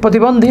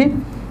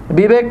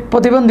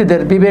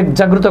প্রতিবন্ধীদের বিবেক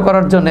জাগ্রত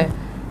করার জন্যে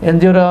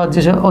এনজিওরা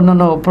যেসব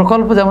অন্যান্য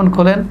প্রকল্প যেমন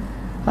খোলেন,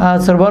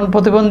 শ্রবণ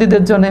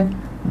প্রতিবন্ধীদের জন্যে,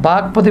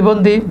 বাক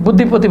প্রতিবন্ধী,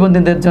 বুদ্ধি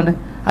প্রতিবন্ধীদের জন্যে,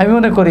 আমি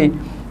মনে করি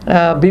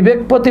বিবেক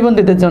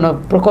প্রতিবন্ধীদের জন্য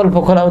প্রকল্প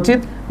খোলা উচিত,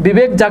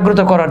 বিবেক জাগ্রত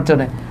করার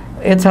জন্যে।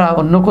 এছাড়া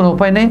অন্য কোনো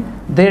উপায় নেই,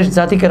 দেশ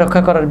জাতিকে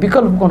রক্ষা করার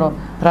বিকল্প কোনো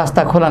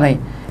রাস্তা খোলা নেই।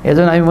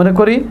 এজন্য আমি মনে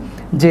করি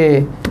যে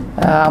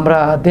আমরা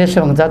দেশ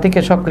এবং জাতিকে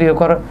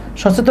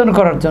সচেতন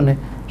করার জন্যে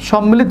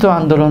সম্মিলিত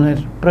আন্দোলনের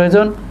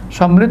প্রয়োজন।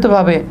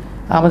 সম্মিলিতভাবে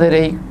আমাদের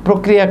এই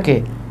প্রক্রিয়াকে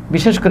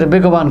বিশেষ করে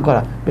বেগবান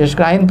করা, বিশেষ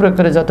করে আইন প্রয়োগ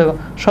করে যত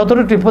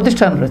 17টি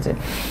প্রতিষ্ঠান রয়েছে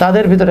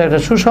তাদের ভিতরে একটা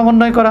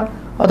সুসমন্বয় করা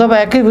অথবা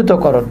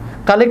একীভূতকরণ,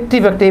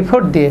 কালেকটিভ একটা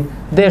এফোর্ট দিয়ে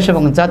দেশ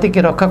এবং জাতিকে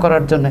রক্ষা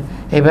করার জন্য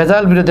এই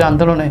ভেজাল বিরোধী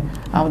আন্দোলনে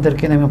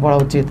আমাদেরকে নেমে পড়া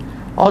উচিত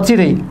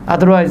অচিরেই।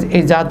 আদারওয়াইজ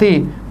এই জাতি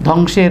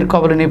ধ্বংসের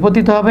কবলে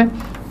নিপতিত হবে,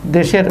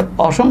 দেশের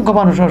অসংখ্য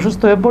মানুষ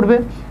অসুস্থ হয়ে পড়বে,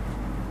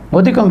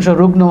 অধিকাংশ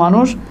রুগ্ন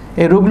মানুষ,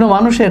 এই রুগ্ন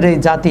মানুষের এই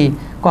জাতি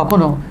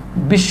কখনো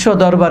বিশ্ব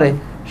দরবারে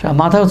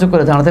মাথা উঁচু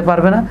করে দাঁড়াতে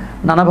পারবে না।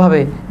 নানাভাবে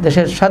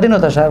দেশের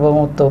স্বাধীনতা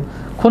সার্বভৌমত্ব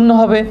ক্ষুণ্ণ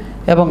হবে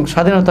এবং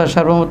স্বাধীনতার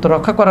সার্বভৌমত্ব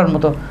রক্ষা করার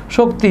মতো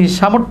শক্তি,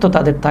 সামর্থ্য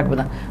তাদের থাকবে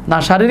না, না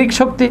শারীরিক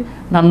শক্তি,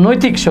 না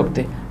নৈতিক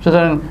শক্তি।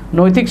 সুতরাং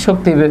নৈতিক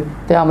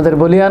শক্তিতে আমাদের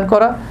বলিয়ান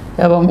করা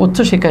এবং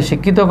উচ্চশিক্ষায়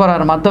শিক্ষিত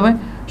করার মাধ্যমে,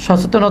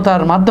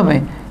 সচেতনতার মাধ্যমে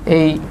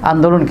এই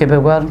আন্দোলনকে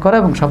ব্যবহার করা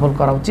এবং সফল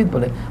করা উচিত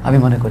বলে আমি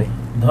মনে করি।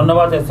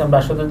 ধন্যবাদ এস এম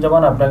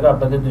রাশেদুজ্জামান আপনাকে।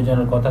 আপনাদের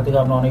দুজনের কথা থেকে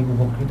আমরা অনেক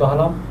উপকৃত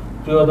হলাম।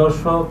 প্রিয়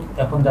দর্শক,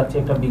 এখন যাচ্ছে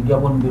একটা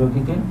বিজ্ঞাপন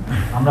বিরতিতে।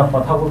 আমরা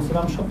কথা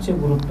বলছিলাম সবচেয়ে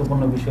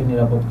গুরুত্বপূর্ণ বিষয়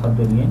নিরাপদ খাদ্য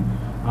নিয়ে।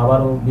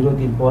 আবারও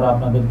বিরতির পর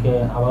আপনাদেরকে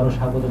আবারও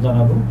স্বাগত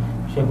জানাবো।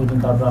 সে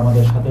পর্যন্ত আপনারা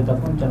আমাদের সাথে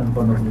থাকুন, চ্যানেল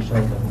কর্ণফুলির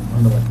সাথে থাকুন।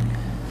 ধন্যবাদ।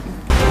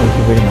 Thank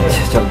you very much.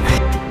 চল।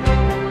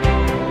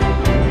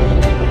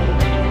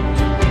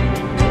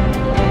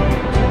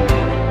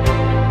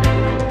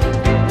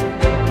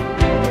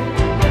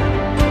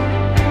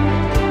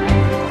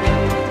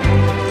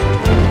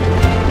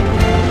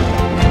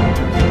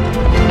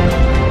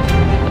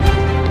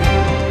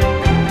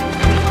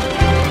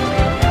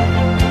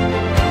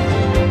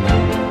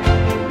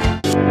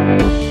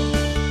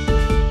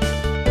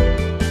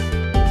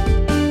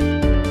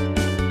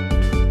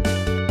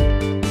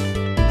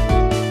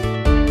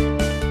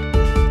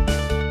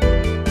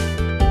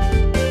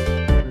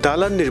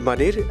 দালান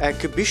নির্মাণের এক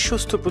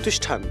বিশ্বস্ত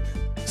প্রতিষ্ঠান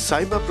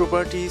সাইমা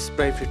প্রপার্টিজ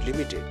প্রাইভেট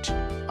লিমিটেড,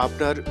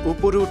 আপনার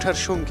উপরে ওঠার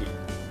সঙ্গী।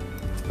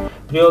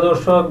 প্রিয়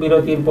দর্শক,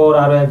 বিরতির পর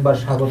আরো একবার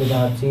স্বাগত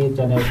জানাচ্ছি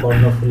চ্যানেল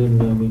কর্ণফুলির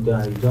নিয়মিত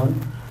আয়োজন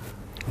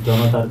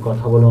জনতার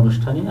কথা বলে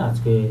অনুষ্ঠানে।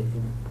 আজকে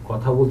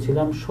কথা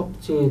বলছিলাম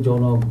সবচেয়ে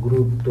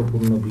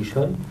জনগুরুত্বপূর্ণ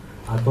বিষয়,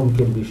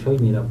 আতঙ্কের বিষয়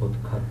নিরাপদ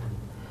খাদ্য।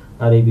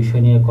 আর এই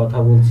বিষয় নিয়ে কথা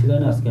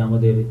বলছিলেন আজকে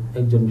আমাদের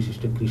একজন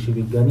বিশিষ্ট কৃষি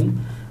বিজ্ঞানী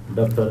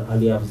ডক্টর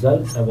আলী আফজাল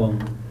এবং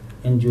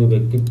এনজিও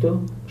ব্যক্তিত্ব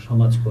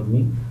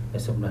সমাজকর্মী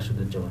এস এম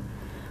রাশেদুজ্জামান।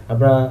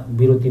 আপনারা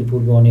বিরতির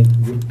পূর্বে অনেক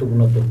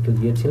গুরুত্বপূর্ণ তথ্য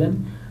দিয়েছিলেন।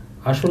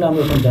 আসলে আমি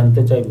এখন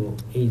জানতে চাইব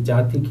এই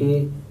জাতিকে,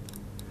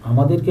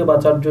 আমাদেরকে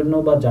বাঁচার জন্য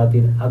বা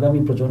জাতির আগামী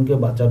প্রজন্মকে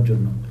বাঁচার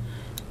জন্য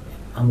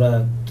আমরা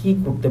কি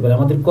করতে পারি,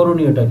 আমাদের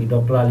করণীয়টা কি?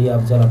 ডক্টর আলী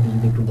আফজাল, আপনি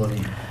যদি একটু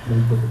বলেন।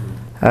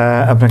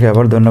 আপনাকে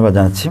আবার ধন্যবাদ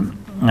জানাচ্ছি।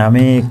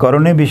 আমি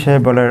করণীয় বিষয়ে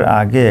বলার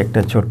আগে একটা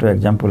ছোট্ট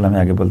এক্সাম্পল আমি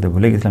আগে বলতে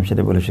ভুলে গেছিলাম,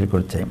 সেটা বলে শুরু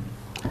করতে চাই।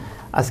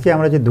 আজকে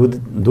আমরা যে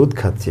দুধ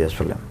খাচ্ছি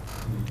আসলে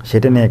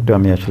সেটা নিয়ে একটু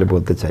আমি আসলে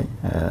বলতে চাই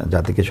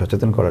জাতিকে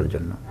সচেতন করার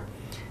জন্য।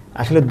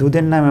 আসলে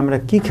দুধের নামে আমরা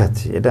কি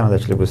খাচ্ছি এটা আমাদের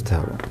আসলে বুঝতে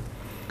হবে।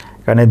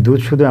 কারণ এই দুধ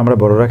শুধু আমরা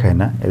বড়রা খাই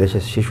না,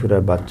 এদেশের শিশুরা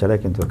বাচ্চারা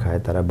কিন্তু খায়।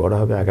 তারা বড়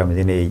হবে, আগামী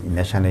দিনে এই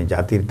নেশানে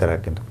জাতির তারা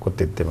কিন্তু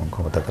কর্তৃত্ব এবং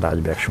ক্ষমতা তারা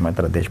আসবে, একসময়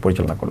তারা দেশ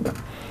পরিচালনা করবে।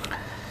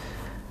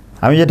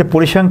 আমি যেটা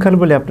পরিসংখ্যান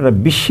বলে আপনারা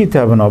বিস্মিত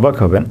হবেন, অবাক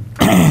হবেন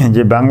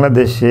যে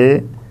বাংলাদেশে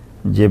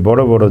যে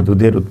বড় বড়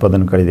দুধের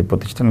উৎপাদনকারী যে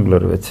প্রতিষ্ঠানগুলো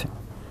রয়েছে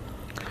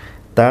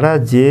তারা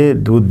যে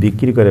দুধ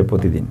বিক্রি করে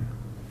প্রতিদিন,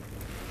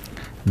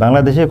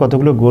 বাংলাদেশে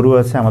কতগুলো গরু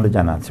আছে আমাদের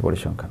জানা আছে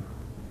পরিসংখ্যান।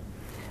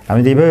 আমি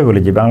এইভাবে বলি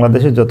যে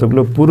বাংলাদেশে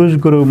যতগুলো পুরুষ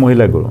গরু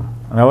মহিলা গরু,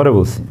 আমি আবারও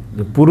বলছি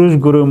যে পুরুষ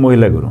গরু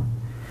মহিলা গরু,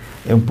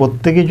 এবং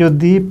প্রত্যেকে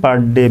যদি পার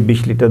ডে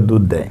 20 লিটার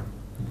দুধ দেয়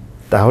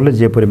তাহলে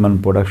যে পরিমাণ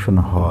প্রোডাকশন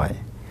হয়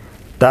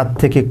তার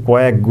থেকে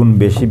কয়েক গুণ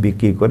বেশি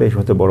বিক্রি করে এই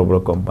সমস্ত বড় বড়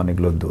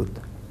কোম্পানিগুলোর দুধ।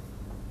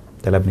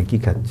 তাহলে আপনি কি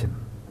খাচ্ছেন?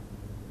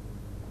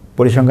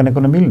 পরিসংখ্যানে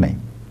কোনো মিল নাই।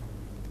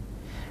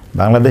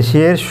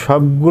 বাংলাদেশের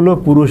সবগুলো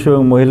পুরুষ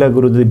এবং মহিলা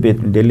গরু যদি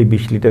ডেলি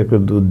 20 লিটার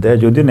করে দুধ দেয়,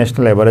 যদিও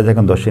ন্যাশনাল অ্যাভারেজ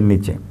এখন 10-এর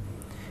নিচে,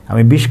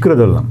 আমি 20 করে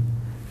ধরলাম,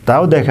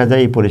 তাও দেখা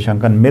যায় এই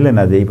পরিসংখ্যান মেলে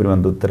না যে এই পরিমাণ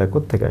দুধ তারা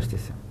কোত্থেকে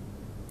আসতেছে।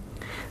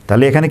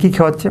 তাহলে এখানে কি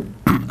খাওয়াচ্ছে?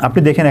 আপনি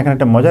দেখেন এখানে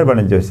একটা মজার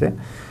বাণিজ্য হয়েছে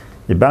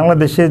যে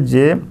বাংলাদেশের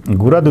যে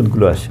গুঁড়া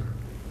দুধগুলো আসে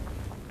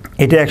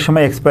এটা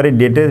একসময় এক্সপায়ারি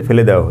ডেটে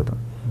ফেলে দেওয়া হতো,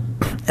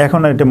 এখন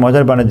আর এটা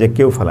মজার বাণিজ্য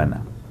কেউ ফেলায় না,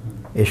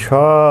 এই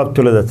সব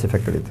চলে যাচ্ছে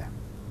ফ্যাক্টরিতে।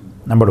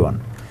 নাম্বার 1।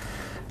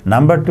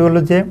 নাম্বার 2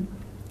 হলো যে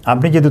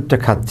আপনি যে দুধটা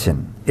খাচ্ছেন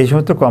এই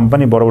সমস্ত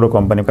কোম্পানি, বড় বড়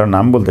কোম্পানি, কারণ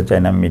নাম বলতে চাই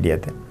না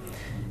মিডিয়াতে,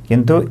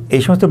 কিন্তু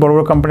এই সমস্ত বড়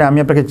বড় কোম্পানি আমি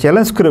আপনাকে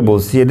চ্যালেঞ্জ করে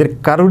বলছি এদের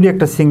কারোরই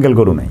একটা সিঙ্গেল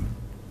গরু নেই।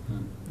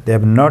 They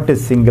have not a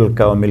single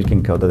cow, milking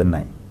cow তাদের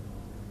নাই।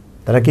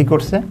 তারা কি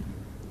করছে?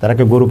 তারা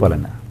কেউ গরু পালে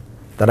না,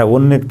 তারা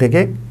অন্যের থেকে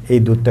এই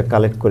দুধটা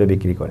কালেক্ট করে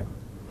বিক্রি করে।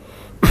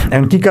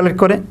 এখন কী কালেক্ট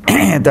করে?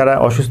 তারা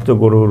অসুস্থ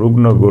গরু,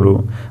 রুগ্ন গরু,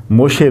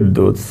 মোষের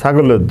দুধ,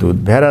 ছাগলের দুধ,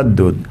 ভেড়ার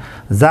দুধ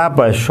যা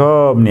পায়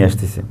সব নিয়ে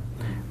আসতেছে।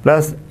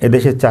 প্লাস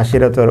এদেশের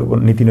চাষিরা তো আর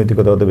নীতি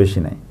নৈতিকতা অত বেশি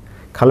নাই,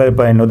 খালের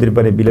পানি, নদীর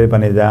পানি, বিলের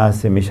পানি যা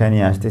আছে মিশাই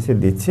নিয়ে আসতেছে,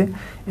 দিচ্ছে,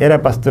 এরা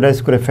পাস্তুরাইজ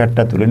করে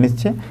ফ্যাটটা তুলে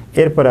নিচ্ছে,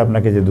 এরপরে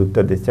আপনাকে যে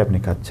দুধটা দিচ্ছে আপনি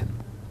খাচ্ছেন।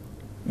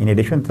 ইন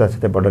এডিশন তার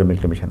সাথে বর্ডার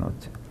মিল্কটা মেশানো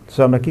হচ্ছে। সো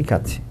আমরা কী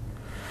খাচ্ছি?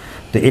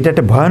 তো এটা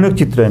একটা ভয়ানক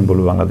চিত্র আমি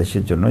বলবো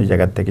বাংলাদেশের জন্য। এই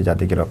জায়গার থেকে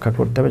জাতিকে রক্ষা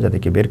করতে হবে,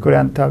 জাতিকে বের করে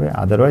আনতে হবে।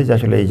 আদারওয়াইজ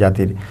আসলে এই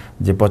জাতির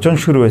যে পচন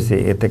শুরু হয়েছে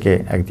এ থেকে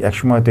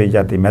একসময় তো এই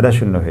জাতি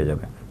মেধাশূন্য হয়ে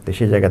যাবে। তো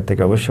সেই জায়গার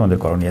থেকে অবশ্যই আমাদের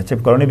করণীয় আছে।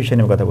 করণীয় বিষয়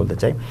নিয়ে কথা বলতে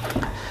চাই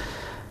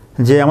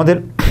যে আমাদের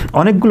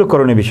অনেকগুলো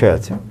করণীয় বিষয়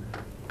আছে।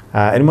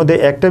 এর মধ্যে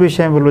একটা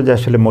বিষয় আমি বলবো যে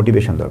আসলে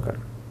মোটিভেশন দরকার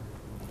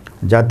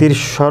জাতির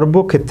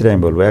সর্বক্ষেত্রে।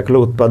 আমি বলবো এক হলো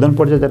উৎপাদন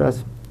পর্যায়ে যারা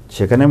আছে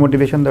সেখানে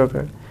মোটিভেশন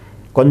দরকার,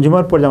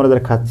 কনজিউমার পর্যায়ে আমরা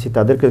যারা খাচ্ছি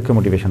তাদেরকে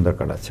মোটিভেশন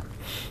দরকার আছে।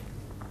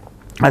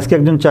 আজকে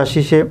একজন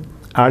চাষি সে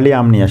আর্লি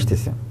আম নিয়ে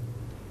আসতেছে,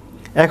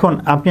 এখন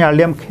আপনি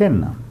আর্লি আম খেয়েন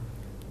না।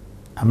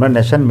 আমরা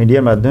ন্যাশনাল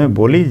মিডিয়ার মাধ্যমে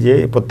বলি যে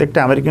প্রত্যেকটা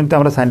আমের কিন্তু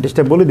আমরা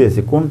সায়েন্টিস্টটা বলে দিয়েছি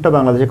কোনটা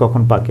বাংলাদেশে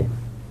কখন পাকে,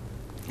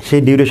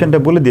 সেই ডিউরেশনটা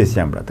বলে দিয়েছি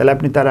আমরা। তাহলে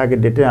আপনি তার আগে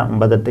ডেটে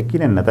বাজার থেকে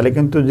কিনেন না, তাহলে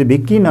কিন্তু যে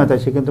বিক্রি না হয়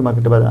সে কিন্তু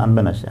মার্কেটে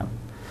আনবে না সে আম।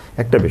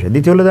 একটা বিষয়।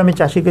 দ্বিতীয় হলো যে আমি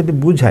চাষিকে যদি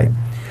বুঝাই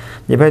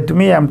যে ভাই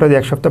তুমি আমটা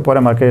 1 সপ্তাহ পরে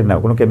মার্কেটে নাও,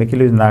 কোনো কেমিক্যাল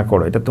ইউজ না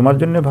করো, এটা তোমার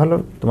জন্য ভালো,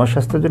 তোমার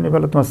স্বাস্থ্যের জন্য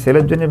ভালো, তোমার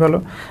সেলের জন্য ভালো,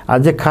 আর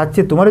যে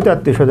খাচ্ছে তোমারই তো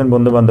আত্মীয় স্বজন,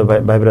 বন্ধুবান্ধব,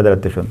 ভাই ব্রাদার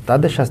আত্মীয় স্বজন,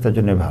 তাদের স্বাস্থ্যের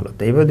জন্য ভালো।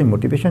 তো এইভাবে যদি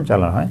মোটিভেশন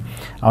চালানো হয়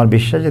আমার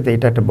বিশ্বাস যে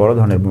এটা একটা বড়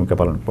ধরনের ভূমিকা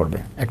পালন করবে।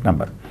 1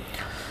 নাম্বার।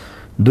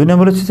 2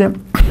 নম্বর হচ্ছে যে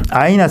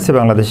আইন আছে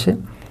বাংলাদেশে,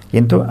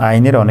 কিন্তু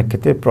আইনের অনেক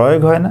ক্ষেত্রে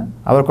প্রয়োগ হয় না,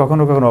 আবার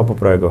কখনো কখনো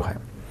অপপ্রয়োগও হয়।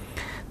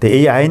 তো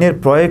এই আইনের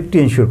প্রয়োগটি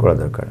ইনশিওর করা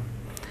দরকার।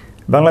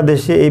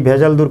 বাংলাদেশে এই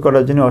ভেজাল দূর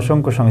করার জন্য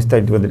অসংখ্য সংস্থা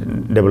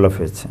ডেভেলপ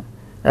হয়েছে।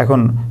 এখন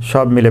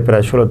সব মিলে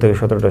প্রায় 16 থেকে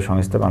 17টা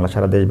সংস্থা বাংলা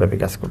সারা দেশব্যাপী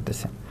কাজ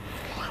করতেছে।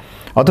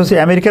 অথচ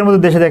আমেরিকার মতো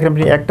দেশে দেখেন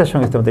আপনি একটা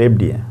সংস্থা মতো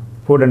FDA,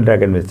 food and drug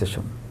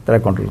administration, তারা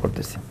কন্ট্রোল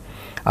করতেছে।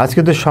 আজকে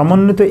তো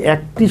সমন্বিত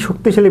একটি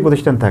শক্তিশালী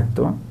প্রতিষ্ঠান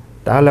থাকতো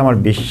তাহলে আমার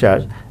বিশ্বাস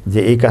যে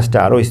এই কাজটা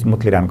আরও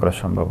স্মুথলি রান করা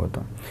সম্ভব হতো।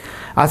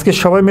 আজকে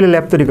সবাই মিলে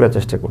ল্যাব তৈরি করার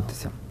চেষ্টা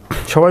করতেছে,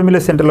 সবাই মিলে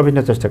সেন্ট্রাল অফিস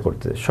নেওয়ার চেষ্টা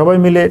করতেছে, সবাই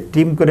মিলে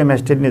টিম করে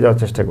ম্যাজিস্ট্রেট নিয়ে যাওয়ার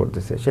চেষ্টা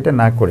করতেছে। সেটা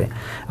না করে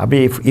আপনি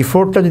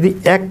ইফোর্টটা যদি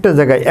একটা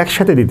জায়গায়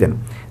একসাথে দিতেন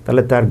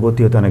তাহলে তার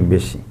গতি হতো অনেক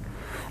বেশি।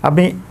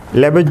 আপনি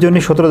ল্যাবের জন্য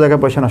 17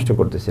 জায়গায় পয়সা নষ্ট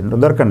করতেছেন,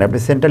 দরকার নেই। আপনি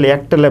সেন্ট্রালি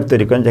একটা ল্যাব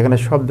তৈরি করেন যেখানে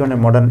সব ধরনের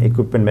মডার্ন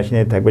ইকুইপমেন্ট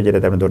মেশিনারি থাকবে,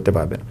 যেটাতে আপনি ধরতে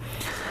পারবেন।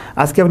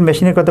 আজকে আপনি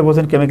মেশিনের কথা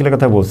বলছেন, কেমিক্যালের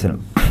কথা বলছেন।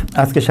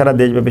 আজকে সারা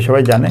দেশব্যাপী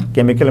সবাই জানে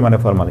কেমিক্যাল মানে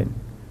ফরমালিন।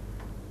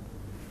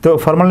 তো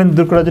ফরমালিন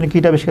দূর করার জন্য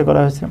কীটা আবিষ্কার করা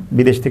হয়েছে?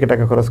 বিদেশ থেকে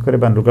টাকা খরচ করে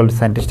বা লোকাল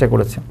সায়েন্টিস্টরা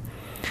করেছে।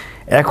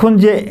 এখন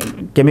যে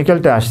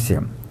কেমিক্যালটা আসছে,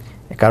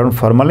 কারণ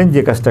ফরমালিন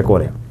যে কাজটা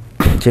করে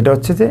সেটা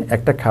হচ্ছে যে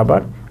একটা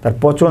খাবার তার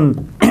পচন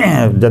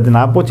যাতে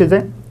না পচে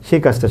যায় সেই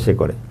কাজটা সে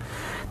করে।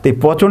 তো এই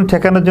পচন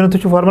ঠেকানোর জন্য তো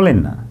কিছু ফরমালিন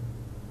না,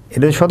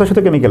 এটা শত শত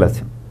কেমিক্যাল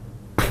আছে।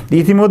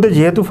 ইতিমধ্যে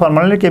যেহেতু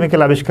ফরমালিনের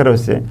কেমিক্যাল আবিষ্কার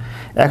হয়েছে,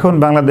 এখন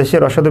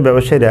বাংলাদেশের অসাধু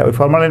ব্যবসায়ীরা ওই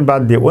ফরমালিন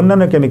বাদ দিয়ে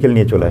অন্যান্য কেমিক্যাল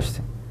নিয়ে চলে আসছে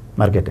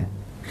মার্কেটে।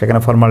 সেখানে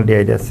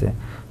ফর্মালডিহাইড আছে,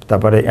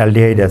 তারপরে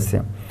অ্যালডিহাইড আছে,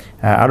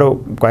 আরও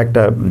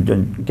কয়েকটা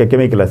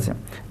কেমিক্যাল আছে,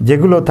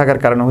 যেগুলো থাকার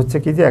কারণ হচ্ছে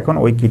কি যে এখন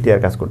ওই কিটে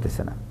আর কাজ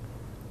করতেছে না।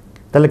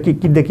 তাহলে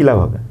কি দিয়ে কী লাভ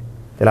হবে?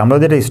 তাহলে আমরা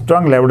যদি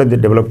স্ট্রং ল্যাবরেটরি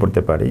ডেভেলপ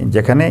করতে পারি,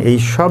 যেখানে এই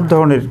সব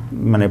ধরনের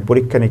মানে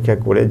পরীক্ষা নিরীক্ষা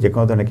করে যে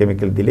কোনো ধরনের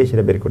কেমিক্যাল দিলেই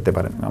সেটা বের করতে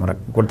পারেন, আমরা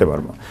করতে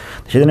পারবো।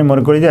 সেজন্য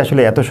মনে করি যে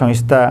আসলে এত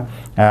সংস্থা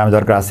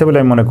দরকার আছে বলে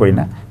আমি মনে করি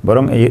না,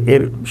 বরং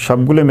এর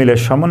সবগুলো মিলে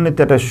সমন্বিত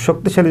একটা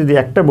শক্তিশালী যদি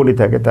একটা বডি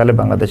থাকে, তাহলে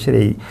বাংলাদেশের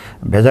এই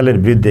ভেজালের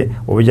বিরুদ্ধে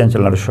অভিযান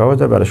চালানো সহজ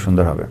হবে, আরও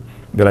সুন্দর হবে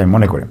বলে আমি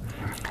মনে করি।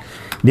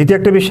 দ্বিতীয়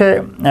একটা বিষয়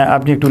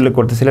আপনি একটু উল্লেখ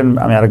করতেছিলেন,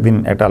 আমি আরেকদিন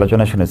একটা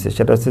আলোচনা শুনেছি,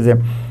 সেটা হচ্ছে যে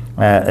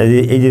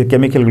এই যে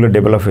কেমিক্যালগুলো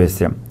ডেভেলপ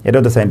হয়েছে,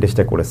 এটাও তো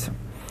সায়েন্টিস্টরা করেছে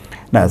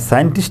না।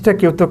 সায়েন্টিস্টরা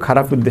কেউ তো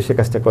খারাপ উদ্দেশ্যে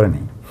কাজটা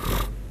করেনি।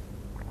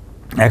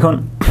 এখন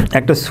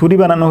একটা ছুরি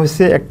বানানো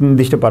হয়েছে এক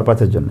নির্দিষ্ট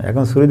পারপাসের জন্য।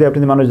 এখন ছুরি দিয়ে আপনি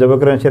মানুষ জব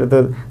করেন, সেটা তো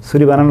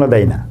ছুরি বানানো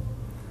দেয় না।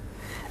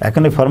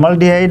 এখন এই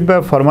ফর্মালডিহাইড বা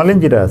ফরমালিন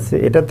যেটা আছে,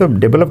 এটা তো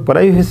ডেভেলপ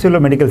করাই হয়েছিল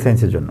মেডিকেল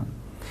সায়েন্সের জন্য,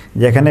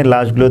 যেখানে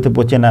লাশগুলোতে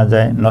পচে না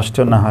যায়, নষ্ট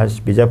না হয়,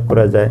 প্রিজার্ভ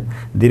করা যায়,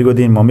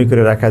 দীর্ঘদিন মমি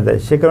করে রাখা যায়,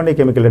 সে কারণে এই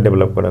কেমিক্যালটা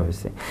ডেভেলপ করা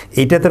হয়েছে।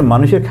 এইটা তো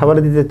মানুষের খাবারে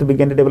দিতে তো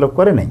বিজ্ঞানটা ডেভেলপ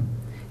করে নাই।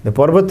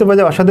 পরবর্তী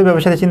বাজার অসাধু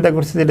ব্যবসায়ী চিন্তা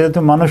করছে যে এটা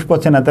তো মানুষ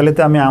পচে না, তাহলে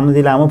তো আমি আম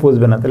দিলে আমও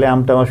পচবে না, তাহলে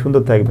আমটা আমার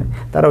সুন্দর থাকবে।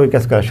 তারা ওই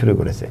কাজ করা শুরু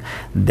করেছে।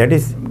 দ্যাট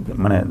ইজ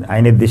মানে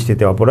আইনের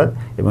দৃষ্টিতে অপরাধ,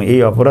 এবং এই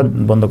অপরাধ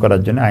বন্ধ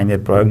করার জন্য আইনের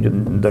প্রয়োগ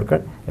দরকার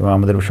এবং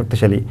আমাদের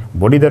শক্তিশালী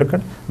বডি দরকার।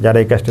 যারা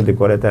এই কাজটা যদি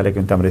করে, তাহলে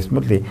কিন্তু আমরা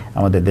স্মুথলি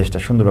আমাদের দেশটা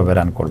সুন্দরভাবে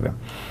রান করবে।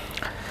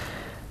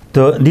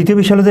 তো দ্বিতীয়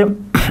বিষয় হলো যে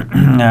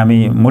আমি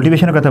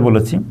মোটিভেশনের কথা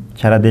বলেছি,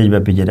 সারা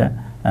দেশব্যাপী যেটা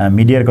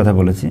মিডিয়ার কথা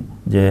বলেছি,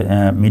 যে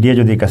মিডিয়া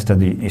যদি কাজটা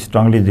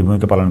স্ট্রংলি যদি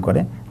ভূমিকা পালন করে,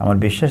 আমার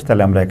বিশ্বাস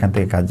তাহলে আমরা এখান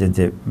থেকে কাজের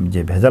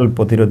যে ভেজাল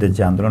প্রতিরোধের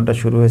যে আন্দোলনটা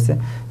শুরু হয়েছে,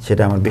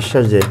 সেটা আমার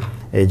বিশ্বাস যে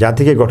এই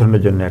জাতিকে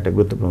গঠনের জন্য একটা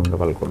গুরুত্বপূর্ণ ভূমিকা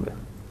পালন করবে।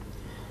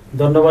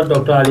 ধন্যবাদ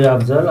ডক্টর আলী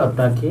আফজাল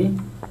আপনাকে।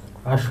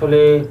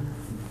 আসলে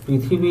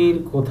পৃথিবীর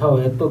কোথাও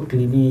এত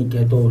ক্লিনিক,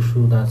 এত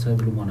ওষুধ আছে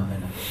বলে মনে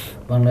হয় না।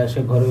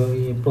 বাংলাদেশে ঘরে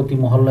প্রতি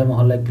মহল্লায়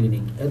মহল্লায়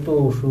ক্লিনিক, এত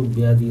ওষুধ,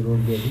 ব্যাধি, রোগ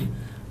ব্যাধি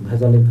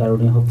ভেজালের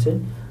কারণে হচ্ছে।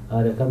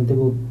 আর এখান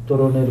থেকে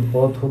উত্তরণের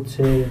পথ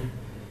হচ্ছে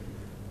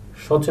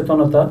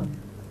সচেতনতা,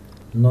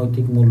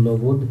 নৈতিক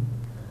মূল্যবোধ,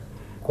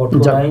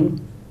 কঠোর আইন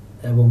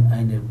এবং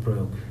আইনের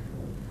প্রয়োগ।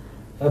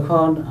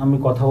 এখন আমি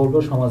কথা বলবো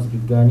সমাজ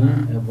বিজ্ঞানী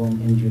এবং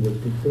এনজিও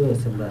ব্যক্তিত্ব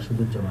এস এম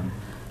রাশিদুজ্জামান।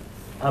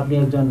 আপনি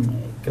একজন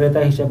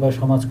ক্রেতা হিসেবে,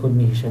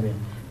 সমাজকর্মী হিসেবে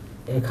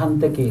এখান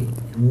থেকে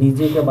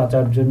নিজেকে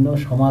বাঁচার জন্য,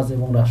 সমাজ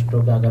এবং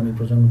রাষ্ট্রকে, আগামী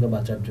প্রজন্মকে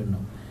বাঁচার জন্য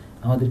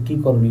আমাদের কি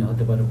করণীয়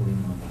হতে পারে বলে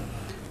মনে করেন?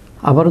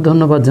 আবারও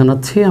ধন্যবাদ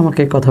জানাচ্ছি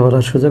আমাকে কথা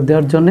বলার সুযোগ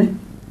দেওয়ার জন্যে।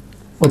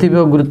 অতীব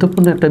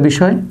গুরুত্বপূর্ণ একটা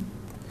বিষয়,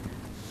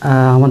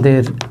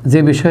 আমাদের যে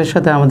বিষয়ের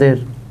সাথে আমাদের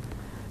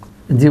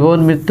জীবন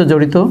মৃত্যু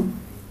জড়িত।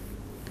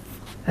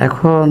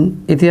 এখন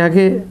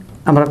ইতিহাসে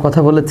আমরা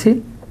কথা বলেছি,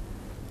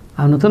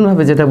 আর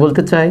নতুনভাবে যেটা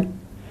বলতে চাই,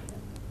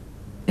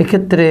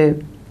 এক্ষেত্রে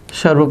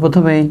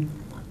সর্বপ্রথমেই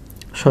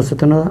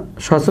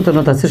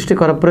সচেতনতা সৃষ্টি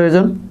করা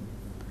প্রয়োজন।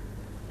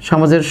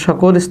 সমাজের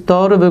সকল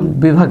স্তর এবং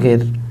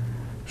বিভাগের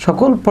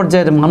সকল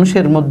পর্যায়ের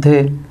মানুষের মধ্যে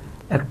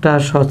একটা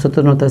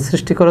সচেতনতা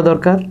সৃষ্টি করা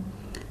দরকার।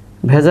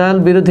 ভেজাল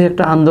বিরোধী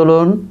একটা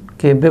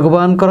আন্দোলনকে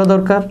বেগবান করা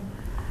দরকার,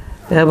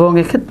 এবং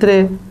এক্ষেত্রে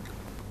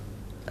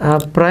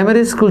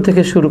প্রাইমারি স্কুল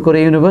থেকে শুরু করে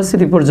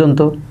ইউনিভার্সিটি পর্যন্ত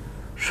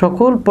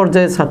সকল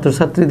পর্যায়ে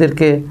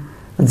ছাত্রছাত্রীদেরকে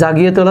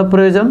জাগিয়ে তোলা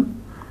প্রয়োজন।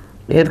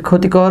 এর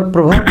ক্ষতিকর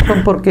প্রভাব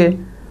সম্পর্কে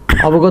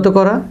অবগত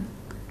করা,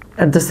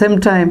 অ্যাট দ্য সেম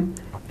টাইম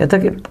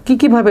এটাকে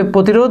কীভাবে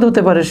প্রতিরোধ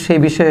হতে পারে সেই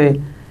বিষয়ে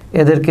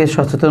এদেরকে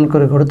সচেতন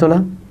করে গড়ে তোলা,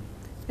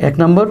 1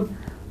 নম্বর।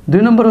 2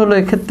 নম্বর হলো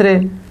এক্ষেত্রে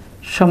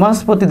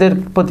সমাজপতিদের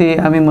প্রতি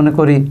আমি মনে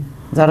করি,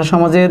 যারা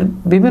সমাজের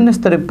বিভিন্ন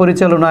স্তরে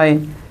পরিচালনায়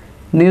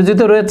নিয়োজিত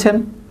রয়েছেন,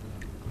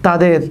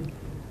 তাদের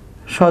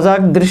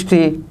সজাগ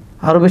দৃষ্টি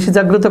আরও বেশি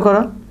জাগ্রত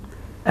করা,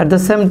 অ্যাট দ্য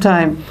সেম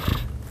টাইম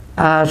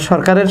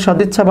সরকারের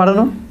সদিচ্ছা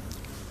বাড়ানো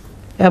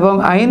এবং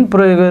আইন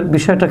প্রয়োগের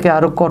বিষয়টাকে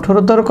আরও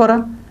কঠোরতর করা।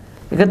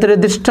 এক্ষেত্রে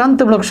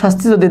দৃষ্টান্তমূলক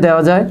শাস্তি যদি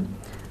দেওয়া যায়,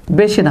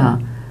 বেশি না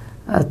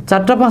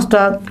 4টা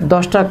 5টা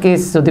 10টা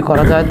কেস যদি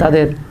করা যায়,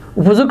 তাদের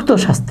উপযুক্ত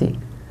শাস্তি,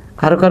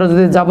 কারো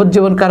যদি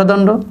যাবজ্জীবন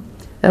কারাদণ্ড,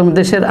 এবং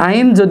দেশের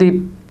আইন যদি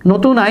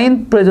নতুন আইন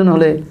প্রয়োজন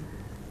হলে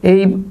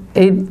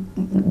এই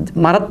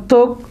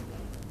মারাত্মক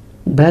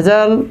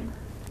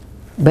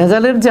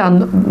ভেজালের যে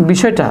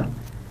বিষয়টা,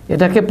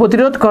 এটাকে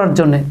প্রতিরোধ করার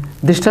জন্যে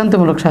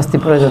দৃষ্টান্তমূলক শাস্তি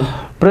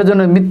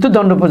প্রয়োজনে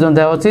মৃত্যুদণ্ড পর্যন্ত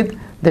দেওয়া উচিত।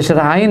 দেশের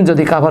আইন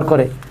যদি কাভার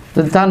করে,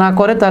 যদি তা না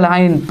করে তাহলে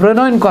আইন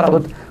প্রণয়ন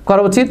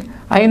করা উচিত।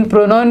 আইন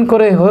প্রণয়ন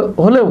করে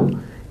হলেও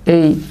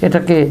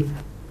এটাকে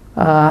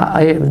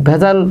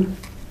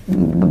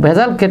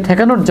ভেজালকে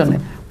ঠেকানোর জন্য,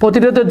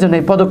 প্রতিরোধের জন্য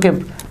এই পদক্ষেপ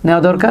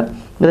নেওয়া দরকার।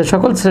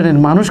 সকল শ্রেণীর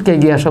মানুষকে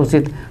এগিয়ে আসা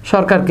উচিত,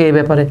 সরকারকে এই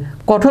ব্যাপারে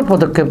কঠোর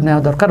পদক্ষেপ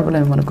নেওয়া দরকার বলে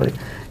আমি মনে করি।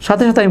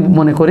 সাথে সাথে আমি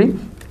মনে করি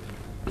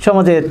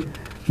সমাজের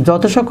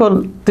যত সকল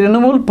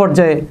তৃণমূল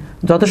পর্যায়ে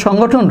যত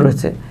সংগঠন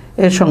রয়েছে,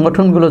 এই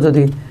সংগঠনগুলো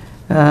যদি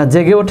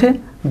জেগে ওঠে,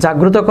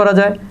 জাগ্রত করা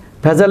যায়,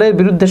 ভেজালের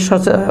বিরুদ্ধে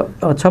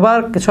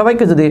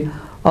সবাইকে যদি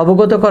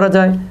অবগত করা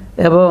যায়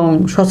এবং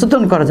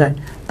সচেতন করা যায়,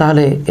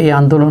 তাহলে এই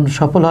আন্দোলন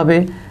সফল হবে,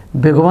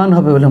 বেগবান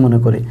হবে বলে মনে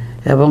করি।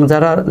 এবং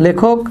যারা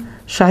লেখক,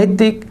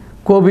 সাহিত্যিক,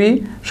 কবি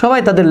সবাই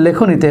তাদের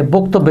লেখনীতে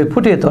বক্তব্যে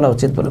ফুটিয়ে তোলা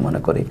উচিত বলে মনে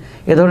করি।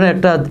 এ ধরনের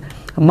একটা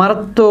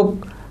মারাত্মক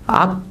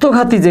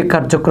আত্মঘাতী যে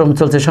কার্যক্রম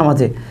চলছে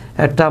সমাজে,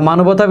 একটা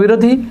মানবতা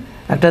বিরোধী,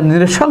 একটা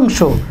নৃশংস,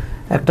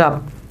 একটা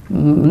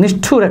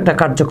নিষ্ঠুর একটা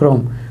কার্যক্রম,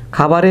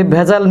 খাবারে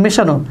ভেজাল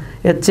মেশানো,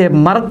 এর চেয়ে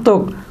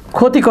মারাত্মক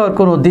ক্ষতিকর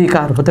কোনো দিক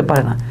আর হতে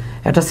পারে না।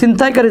 একটা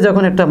ছিনতাইকারী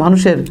যখন একটা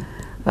মানুষের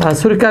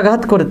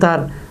ছুরিকাঘাত করে তার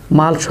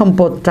মাল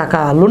সম্পদ টাকা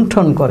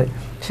লুণ্ঠন করে,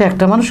 সে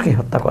একটা মানুষকে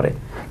হত্যা করে।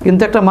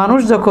 কিন্তু একটা মানুষ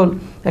যখন,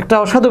 একটা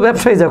অসাধু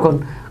ব্যবসায়ী যখন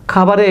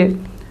খাবারে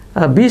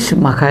বিষ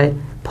মাখায়,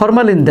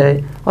 ফরমালিন দেয়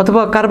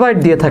অথবা কার্বাইড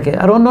দিয়ে থাকে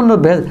আর অন্য অন্য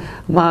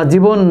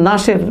জীবন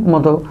নাশের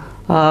মতো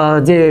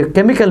যে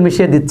কেমিক্যাল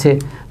মিশিয়ে দিচ্ছে,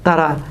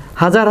 তারা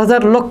হাজার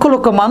হাজার লক্ষ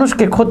লক্ষ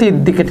মানুষকে ক্ষতির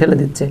দিকে ঠেলে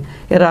দিচ্ছে।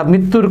 এরা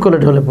মৃত্যুর কোলে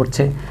ঢলে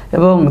পড়ছে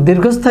এবং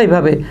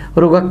দীর্ঘস্থায়ীভাবে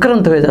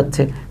রোগাক্রান্ত হয়ে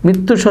যাচ্ছে,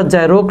 মৃত্যু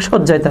শয্যায়, রোগ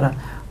শয্যায় তারা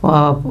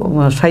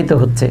শায়িত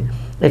হচ্ছে।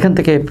 এখান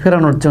থেকে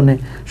ফেরানোর জন্যে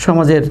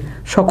সমাজের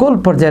সকল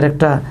পর্যায়ের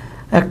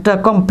একটা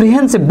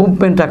কম্প্রিহেন্সিভ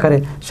মুভমেন্ট আকারে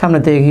সামনে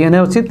থেকে এগিয়ে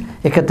নেওয়া উচিত।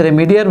 এক্ষেত্রে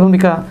মিডিয়ার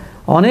ভূমিকা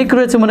অনেক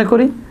রয়েছে মনে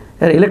করি।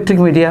 ইলেকট্রিক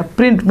মিডিয়া,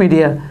 প্রিন্ট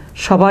মিডিয়া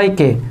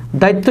সবাইকে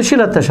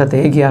দায়িত্বশীলতার সাথে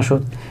এগিয়ে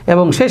আসুন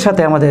এবং সেই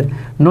সাথে আমাদের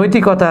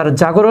নৈতিকতার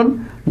জাগরণ,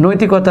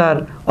 নৈতিকতার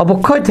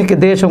অবক্ষয় থেকে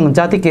দেশ এবং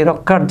জাতিকে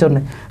রক্ষার জন্য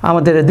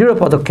আমাদের দৃঢ়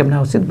পদক্ষেপ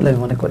নেওয়া উচিত বলে আমি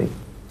মনে করি।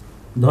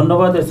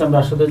 ধন্যবাদ এস এম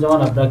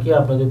রাশেদুজ্জামান আপনাকে।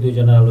 আপনাদের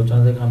দুইজনের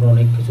আলোচনা থেকে আমরা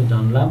অনেক কিছু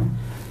জানলাম।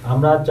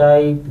 আমরা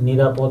চাই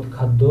নিরাপদ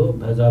খাদ্য,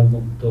 ভেজাল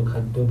মুক্ত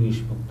খাদ্য,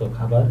 বিষমুক্ত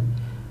খাবার।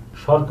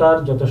 সরকার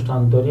যথেষ্ট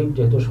আন্তরিক,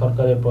 যেহেতু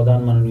সরকারের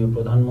মাননীয়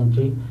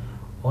প্রধানমন্ত্রী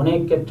অনেক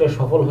ক্ষেত্রে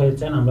সফল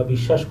হয়েছেন, আমরা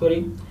বিশ্বাস করি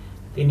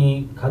তিনি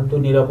খাদ্য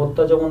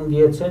নিরাপত্তা যেমন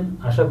দিয়েছেন,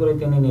 আশা করি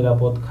তিনি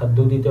নিরাপদ খাদ্য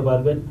দিতে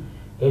পারবেন।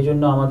 এই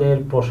জন্য আমাদের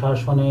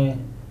প্রশাসনে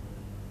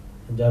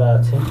যারা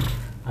আছেন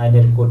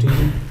আইনের কঠিন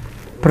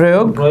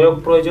প্রয়োগ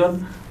প্রয়োজন,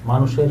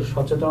 মানুষের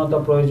সচেতনতা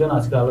প্রয়োজন।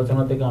 আজকে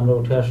আলোচনা থেকে আমরা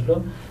উঠে আসলো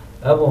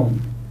এবং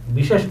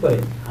বিশেষ করে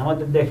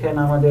আমাদের দেখেন,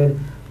 আমাদের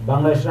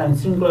বাংলাদেশের আইন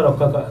শৃঙ্খলা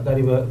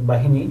রক্ষাকারী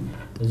বাহিনী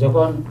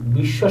যখন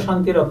বিশ্ব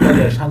শান্তি রক্ষা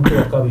দেয়, শান্তি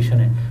রক্ষা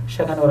মিশনে,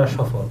 সেখানে ওরা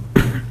সফল।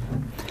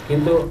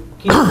 কিন্তু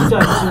কিছু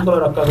আইন শৃঙ্খলা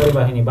রক্ষাকারী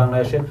বাহিনী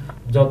বাংলাদেশের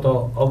যত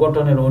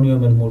অঘটনের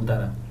অনিয়মের মূল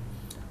তারা।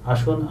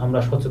 আসুন আমরা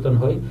সচেতন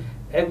হই।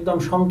 একদম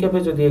সংক্ষেপে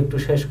যদি একটু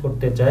শেষ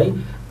করতে চাই,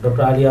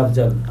 ডক্টর আলী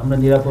আফজাল, আমরা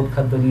নিরাপদ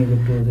খাদ্য নিয়ে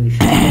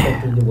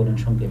একটু বলেন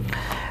সংক্ষেপে।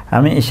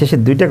 আমি শেষে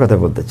দুইটা কথা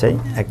বলতে চাই।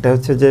 একটা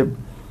হচ্ছে যে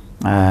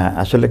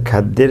আসলে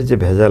খাদ্যের যে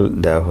ভেজাল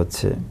দেওয়া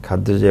হচ্ছে,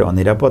 খাদ্য যে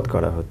অনিরাপদ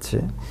করা হচ্ছে,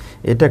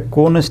 এটা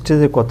কোন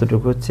স্টেজে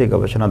কতটুকু হচ্ছে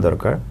গবেষণা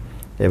দরকার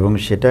এবং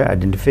সেটা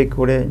আইডেন্টিফাই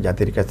করে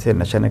জাতির কাছে,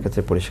 নেশনের কাছে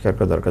পরিষ্কার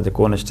করা দরকার যে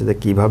কোন স্টেজে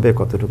কীভাবে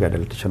কতটুকু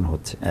অ্যাডাল্টেশন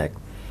হচ্ছে। এক।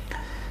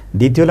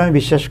 দ্বিতীয় হলো, আমি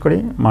বিশ্বাস করি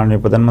মাননীয়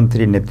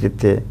প্রধানমন্ত্রীর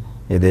নেতৃত্বে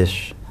এদেশ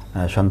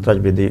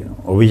সন্ত্রাসবিরোধী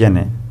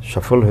অভিযানে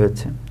সফল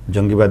হয়েছে,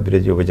 জঙ্গিবাদ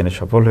বিরোধী অভিযানে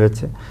সফল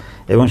হয়েছে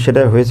এবং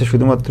সেটা হয়েছে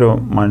শুধুমাত্র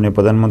মাননীয়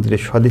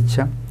প্রধানমন্ত্রীর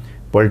সদিচ্ছা,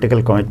 পলিটিক্যাল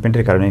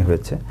কমিটমেন্টের কারণেই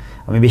হয়েছে।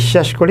 আমি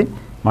বিশ্বাস করি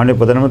মাননীয়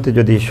প্রধানমন্ত্রী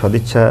যদি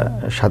সদিচ্ছার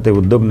সাথে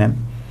উদ্যোগ নেন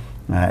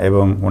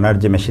এবং ওনার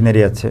যে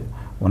মেশিনারি আছে,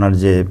 ওনার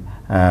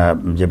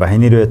যে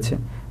বাহিনী রয়েছে,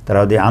 তারা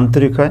যদি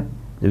আন্তরিক হয়,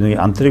 যদি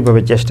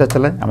আন্তরিকভাবে চেষ্টা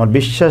চালায়, আমার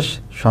বিশ্বাস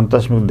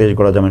সন্ত্রাসমুক্ত দেশ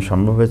গড়া যেমন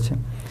সম্ভব হয়েছে,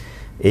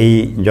 এই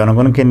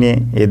জনগণকে নিয়ে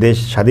এ দেশ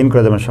স্বাধীন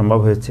করা যেমন সম্ভব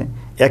হয়েছে,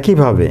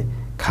 একইভাবে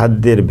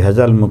খাদ্যের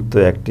ভেজাল মুক্ত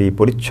একটি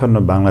পরিচ্ছন্ন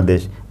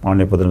বাংলাদেশ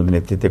মাননীয় প্রধানমন্ত্রীর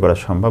নেতৃত্বে করা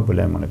সম্ভব বলে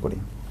আমি মনে করি।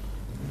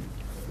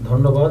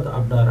 ধন্যবাদ,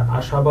 আপনার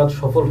আশাবাদ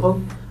সফল হোক।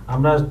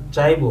 আমরা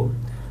চাইব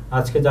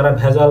আজকে যারা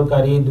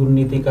ভেজালকারী,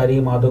 দুর্নীতিকারী,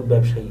 মাদক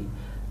ব্যবসায়ী,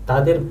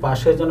 তাদের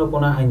পাশে যেন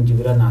কোনো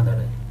আইনজীবীরা না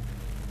দাঁড়ায়,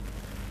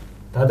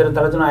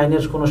 তারা যেন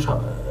আইনের কোনো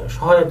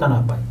সহায়তা না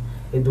পায়।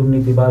 এই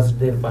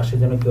দুর্নীতিবাজদের পাশে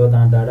যেন কেউ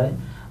না দাঁড়ায়।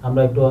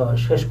 আমরা একটু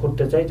শেষ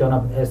করতে চাই।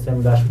 জনাব এস এম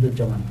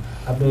রাশেদুজ্জামান,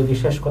 আপনি যদি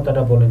শেষ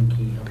কথাটা বলেন।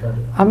 কি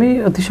আমি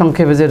অতি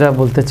সংক্ষেপে যেটা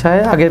বলতে চাই,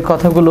 আগের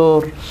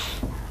কথাগুলোর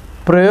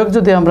প্রয়োগ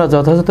যদি আমরা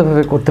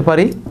যথাযথভাবে করতে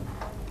পারি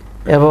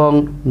এবং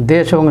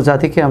দেশ এবং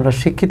জাতিকে আমরা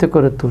শিক্ষিত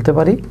করে তুলতে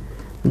পারি,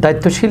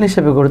 দায়িত্বশীল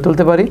হিসেবে গড়ে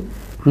তুলতে পারি,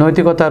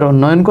 নৈতিকতার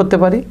উন্নয়ন করতে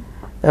পারি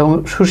এবং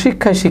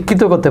সুশিক্ষায়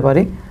শিক্ষিত করতে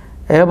পারি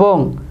এবং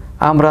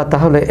আমরা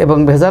তাহলে এবং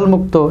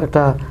ভেজালমুক্ত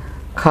একটা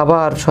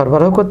খাবার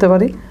সরবরাহ করতে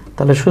পারি,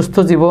 তাহলে সুস্থ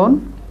জীবন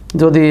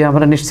যদি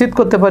আমরা নিশ্চিত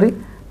করতে পারি,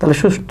 তাহলে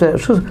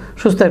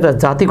সুস্থ একটা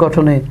জাতি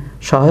গঠনে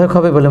সহায়ক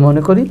হবে বলে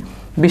মনে করি।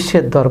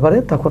 বিশ্বের দরবারে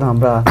তখন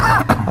আমরা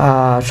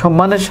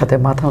সম্মানের সাথে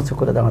মাথা উঁচু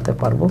করে দাঁড়াতে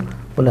পারবো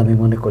বলে আমি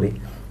মনে করি।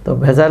 তো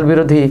ভেজাল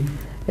বিরোধী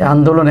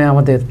আন্দোলনে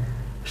আমাদের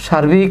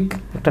সার্বিক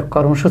একটা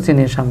কর্মসূচি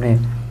নিয়ে সামনে,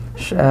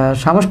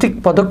 সামষ্টিক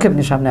পদক্ষেপ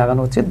নিয়ে সামনে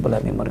আগানো উচিত বলে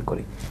আমি মনে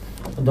করি।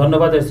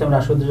 ধন্যবাদ এস এম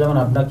রাশেদুজ্জামান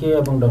আপনাকে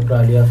এবং ডক্টর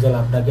আলী আফজাল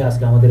আপনাকে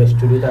আজকে আমাদের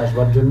স্টুডিওতে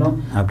আসবার জন্য,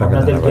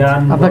 আপনাদের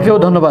আপনাকেও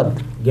ধন্যবাদ,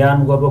 জ্ঞান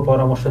গর্ব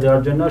পরামর্শ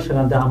দেওয়ার জন্য।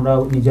 সেখান থেকে আমরা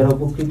নিজেরা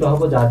উপকৃত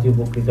হব, জাতি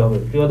উপকৃত হবে।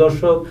 প্রিয়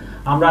দর্শক,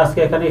 আমরা আজকে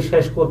এখানে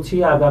শেষ করছি।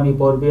 আগামী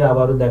পর্বে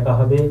আবারও দেখা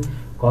হবে,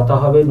 কথা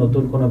হবে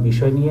নতুন কোনো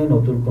বিষয় নিয়ে,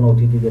 নতুন কোনো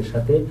অতিথিদের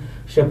সাথে।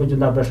 সে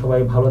পর্যন্ত আপনারা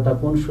সবাই ভালো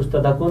থাকুন, সুস্থ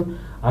থাকুন।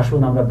 আসুন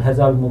আমরা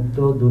ভেজাল মুক্ত,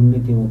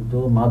 দুর্নীতি মুক্ত,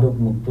 মাদক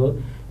মুক্ত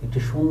একটি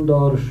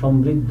সুন্দর,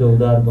 সমৃদ্ধ,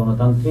 উদার,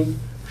 গণতান্ত্রিক,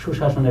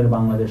 সুশাসনের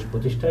বাংলাদেশ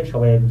প্রতিষ্ঠায়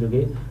সবাই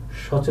একযোগে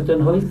সচেতন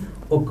হই,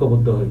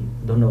 ঐক্যবদ্ধ হই।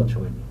 ধন্যবাদ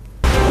সবাইকে।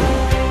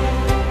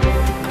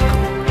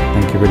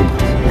 You very much.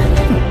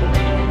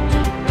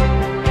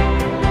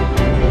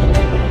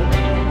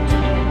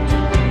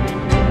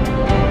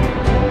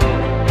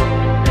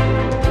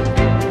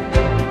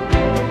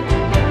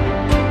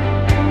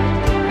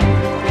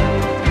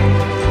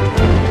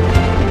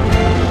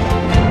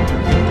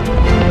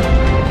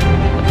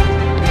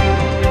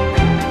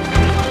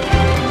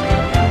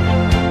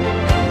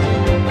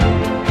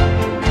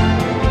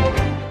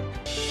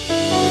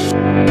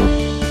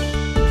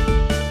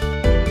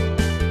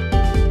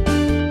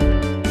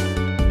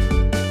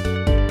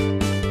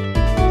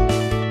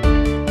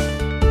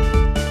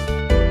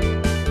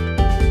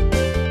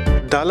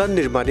 দালান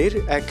নির্মাণের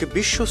এক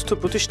বিশ্বস্ত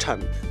প্রতিষ্ঠান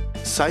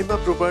সাইমা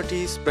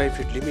প্রপার্টিজ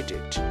প্রাইভেট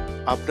লিমিটেড,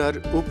 আপনার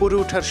উপরে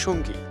ওঠার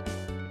সঙ্গী।